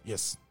Stegen.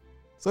 Yes.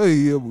 So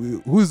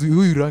who are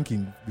you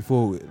ranking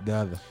before the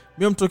other?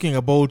 Me, I'm talking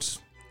about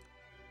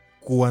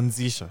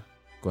Kuanzisha.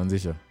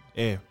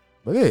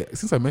 But hey,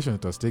 since I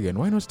mentioned Ter Stegen,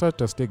 why not start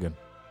Ter Stegen?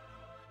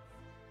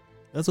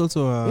 That's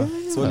also a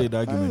solid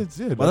argument.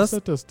 But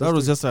that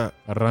was just a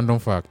random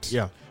fact.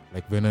 Yeah.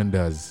 Like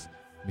Fernandes,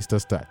 Mr.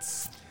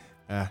 Stats.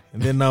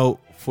 And then now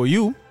for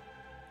you,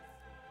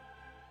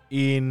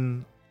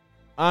 in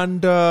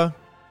under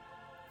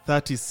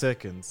 30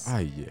 seconds.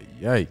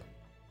 Aye.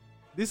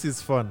 This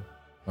is fun.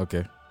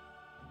 Okay.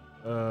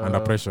 Under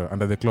pressure,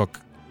 under the clock.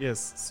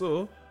 Yes.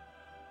 So.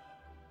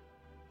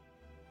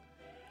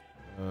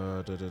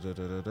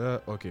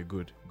 Okay,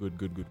 good.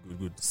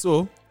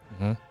 So,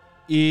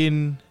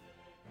 in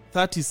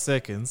 30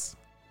 seconds,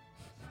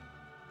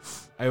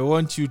 I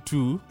want you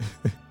to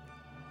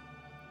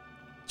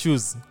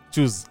choose.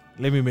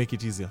 Let me make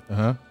it easier.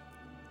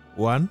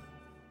 One.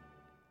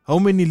 How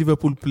many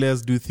Liverpool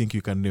players do you think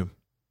you can name?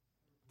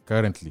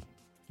 Currently?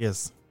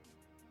 Yes.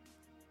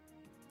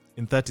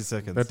 In 30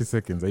 seconds. 30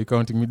 seconds. Are you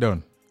counting me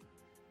down?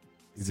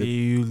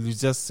 You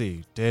just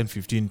say 10,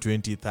 15,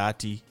 20,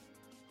 30.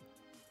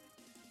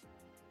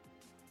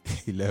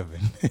 11.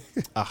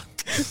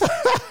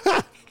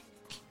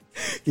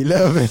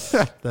 11.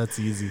 That's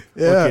easy.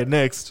 Yeah. Okay,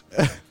 next.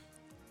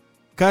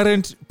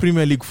 Current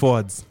Premier League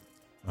forwards.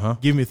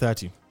 Give me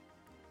 30.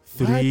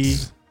 3,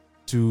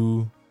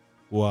 2,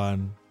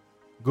 1,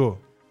 go.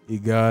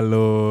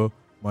 Igalo,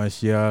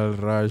 Martial,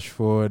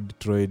 Rashford,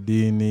 Troy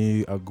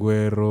Deeney,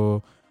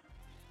 Aguero,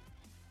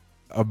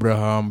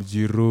 Abraham,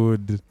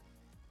 Giroud,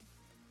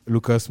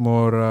 Lucas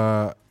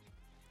Moura,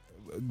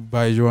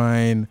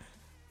 Bajuan,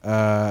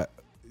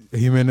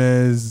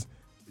 Jimenez,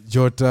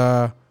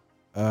 Jota,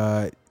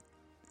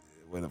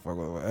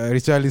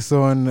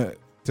 Richarlison,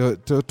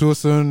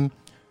 Tosun,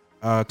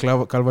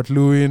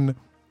 Calvert-Lewin,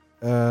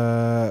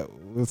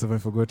 what else have I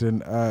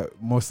forgotten?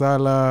 Mo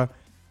Salah,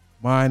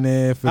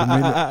 Mane,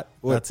 Firmino.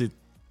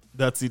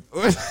 That's it.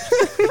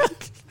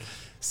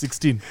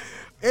 16.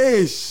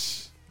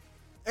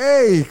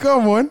 Hey,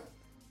 come on.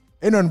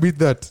 Anyone beat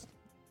that?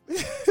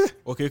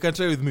 Okay, you can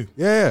try with me.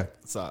 Yeah.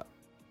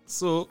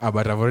 So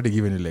but I've already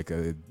given you like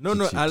a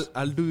No,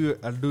 I'll do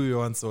you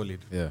one solid.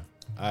 Yeah.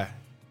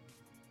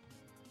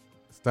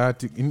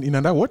 Starting in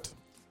under what?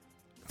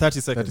 30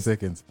 seconds. 30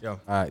 seconds.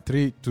 Yeah.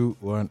 3, 2,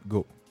 1,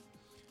 go.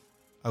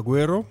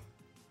 Aguero,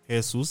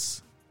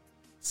 Jesus,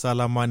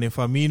 Salah, Mane,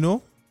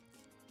 Firmino,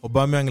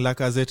 Aubameyang,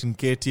 Lacazette,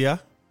 Nketiah.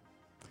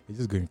 You're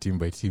just going team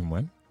by team,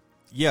 man.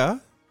 Yeah.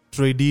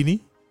 Troy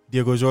Deeney,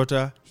 Diego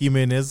Jota,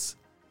 Jimenez,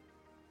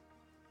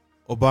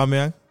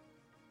 Aubameyang,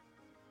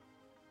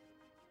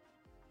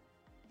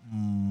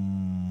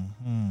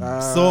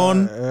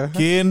 Son,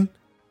 Kane,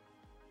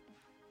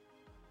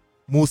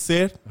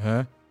 Muser,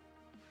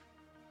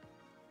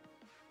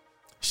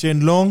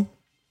 Shen Long.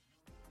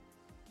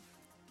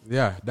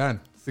 Yeah, done.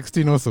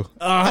 16 also.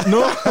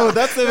 No,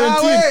 that's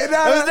 17.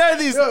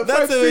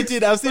 That's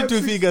 17. I've seen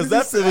 2 figures.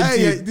 That's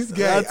 17. This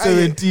guy. That's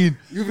 17.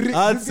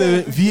 That's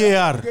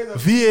VAR.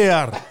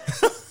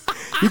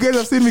 You guys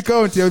have seen me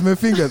count here with my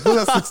fingers.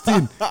 Those are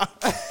 16.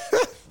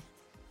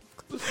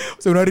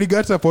 So when I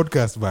regatta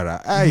podcast,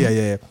 bara.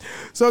 Yeah.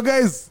 So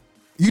guys,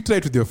 you try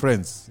it with your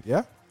friends.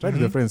 Yeah? Try it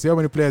with your friends. See how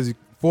many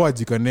forwards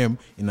you can name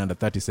in under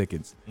 30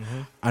 seconds.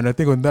 And I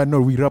think on that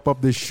note, we wrap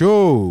up the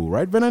show.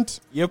 Right,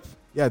 Venant? Yep.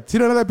 Yeah,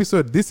 till another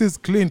episode. This is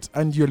Clint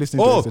and you're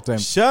listening to Extra Time.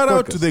 Shout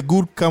out to the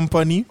good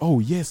company. Oh,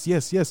 yes.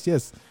 Shout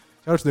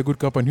out to the good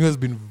company who have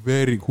been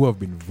very,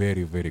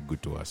 very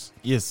good to us.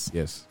 Yes.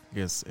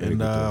 Very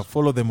And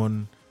follow them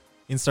on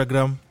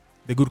Instagram,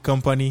 the good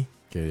company.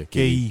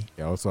 KE.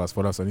 Yeah, also as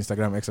follow us on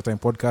Instagram, Extra Time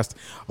Podcast.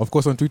 Of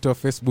course, on Twitter,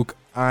 Facebook,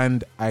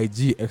 and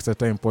IG, Extra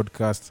Time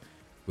Podcast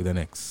with an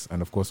X.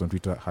 And of course, on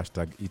Twitter,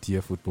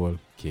 #ETF Football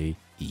KE.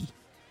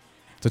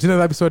 So, till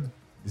another episode,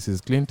 this is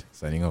Clint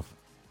signing off.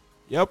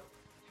 Yep.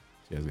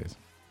 Cheers, guys.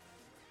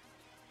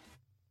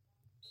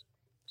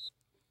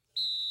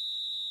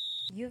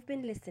 You've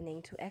been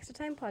listening to Extra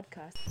Time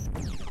Podcast.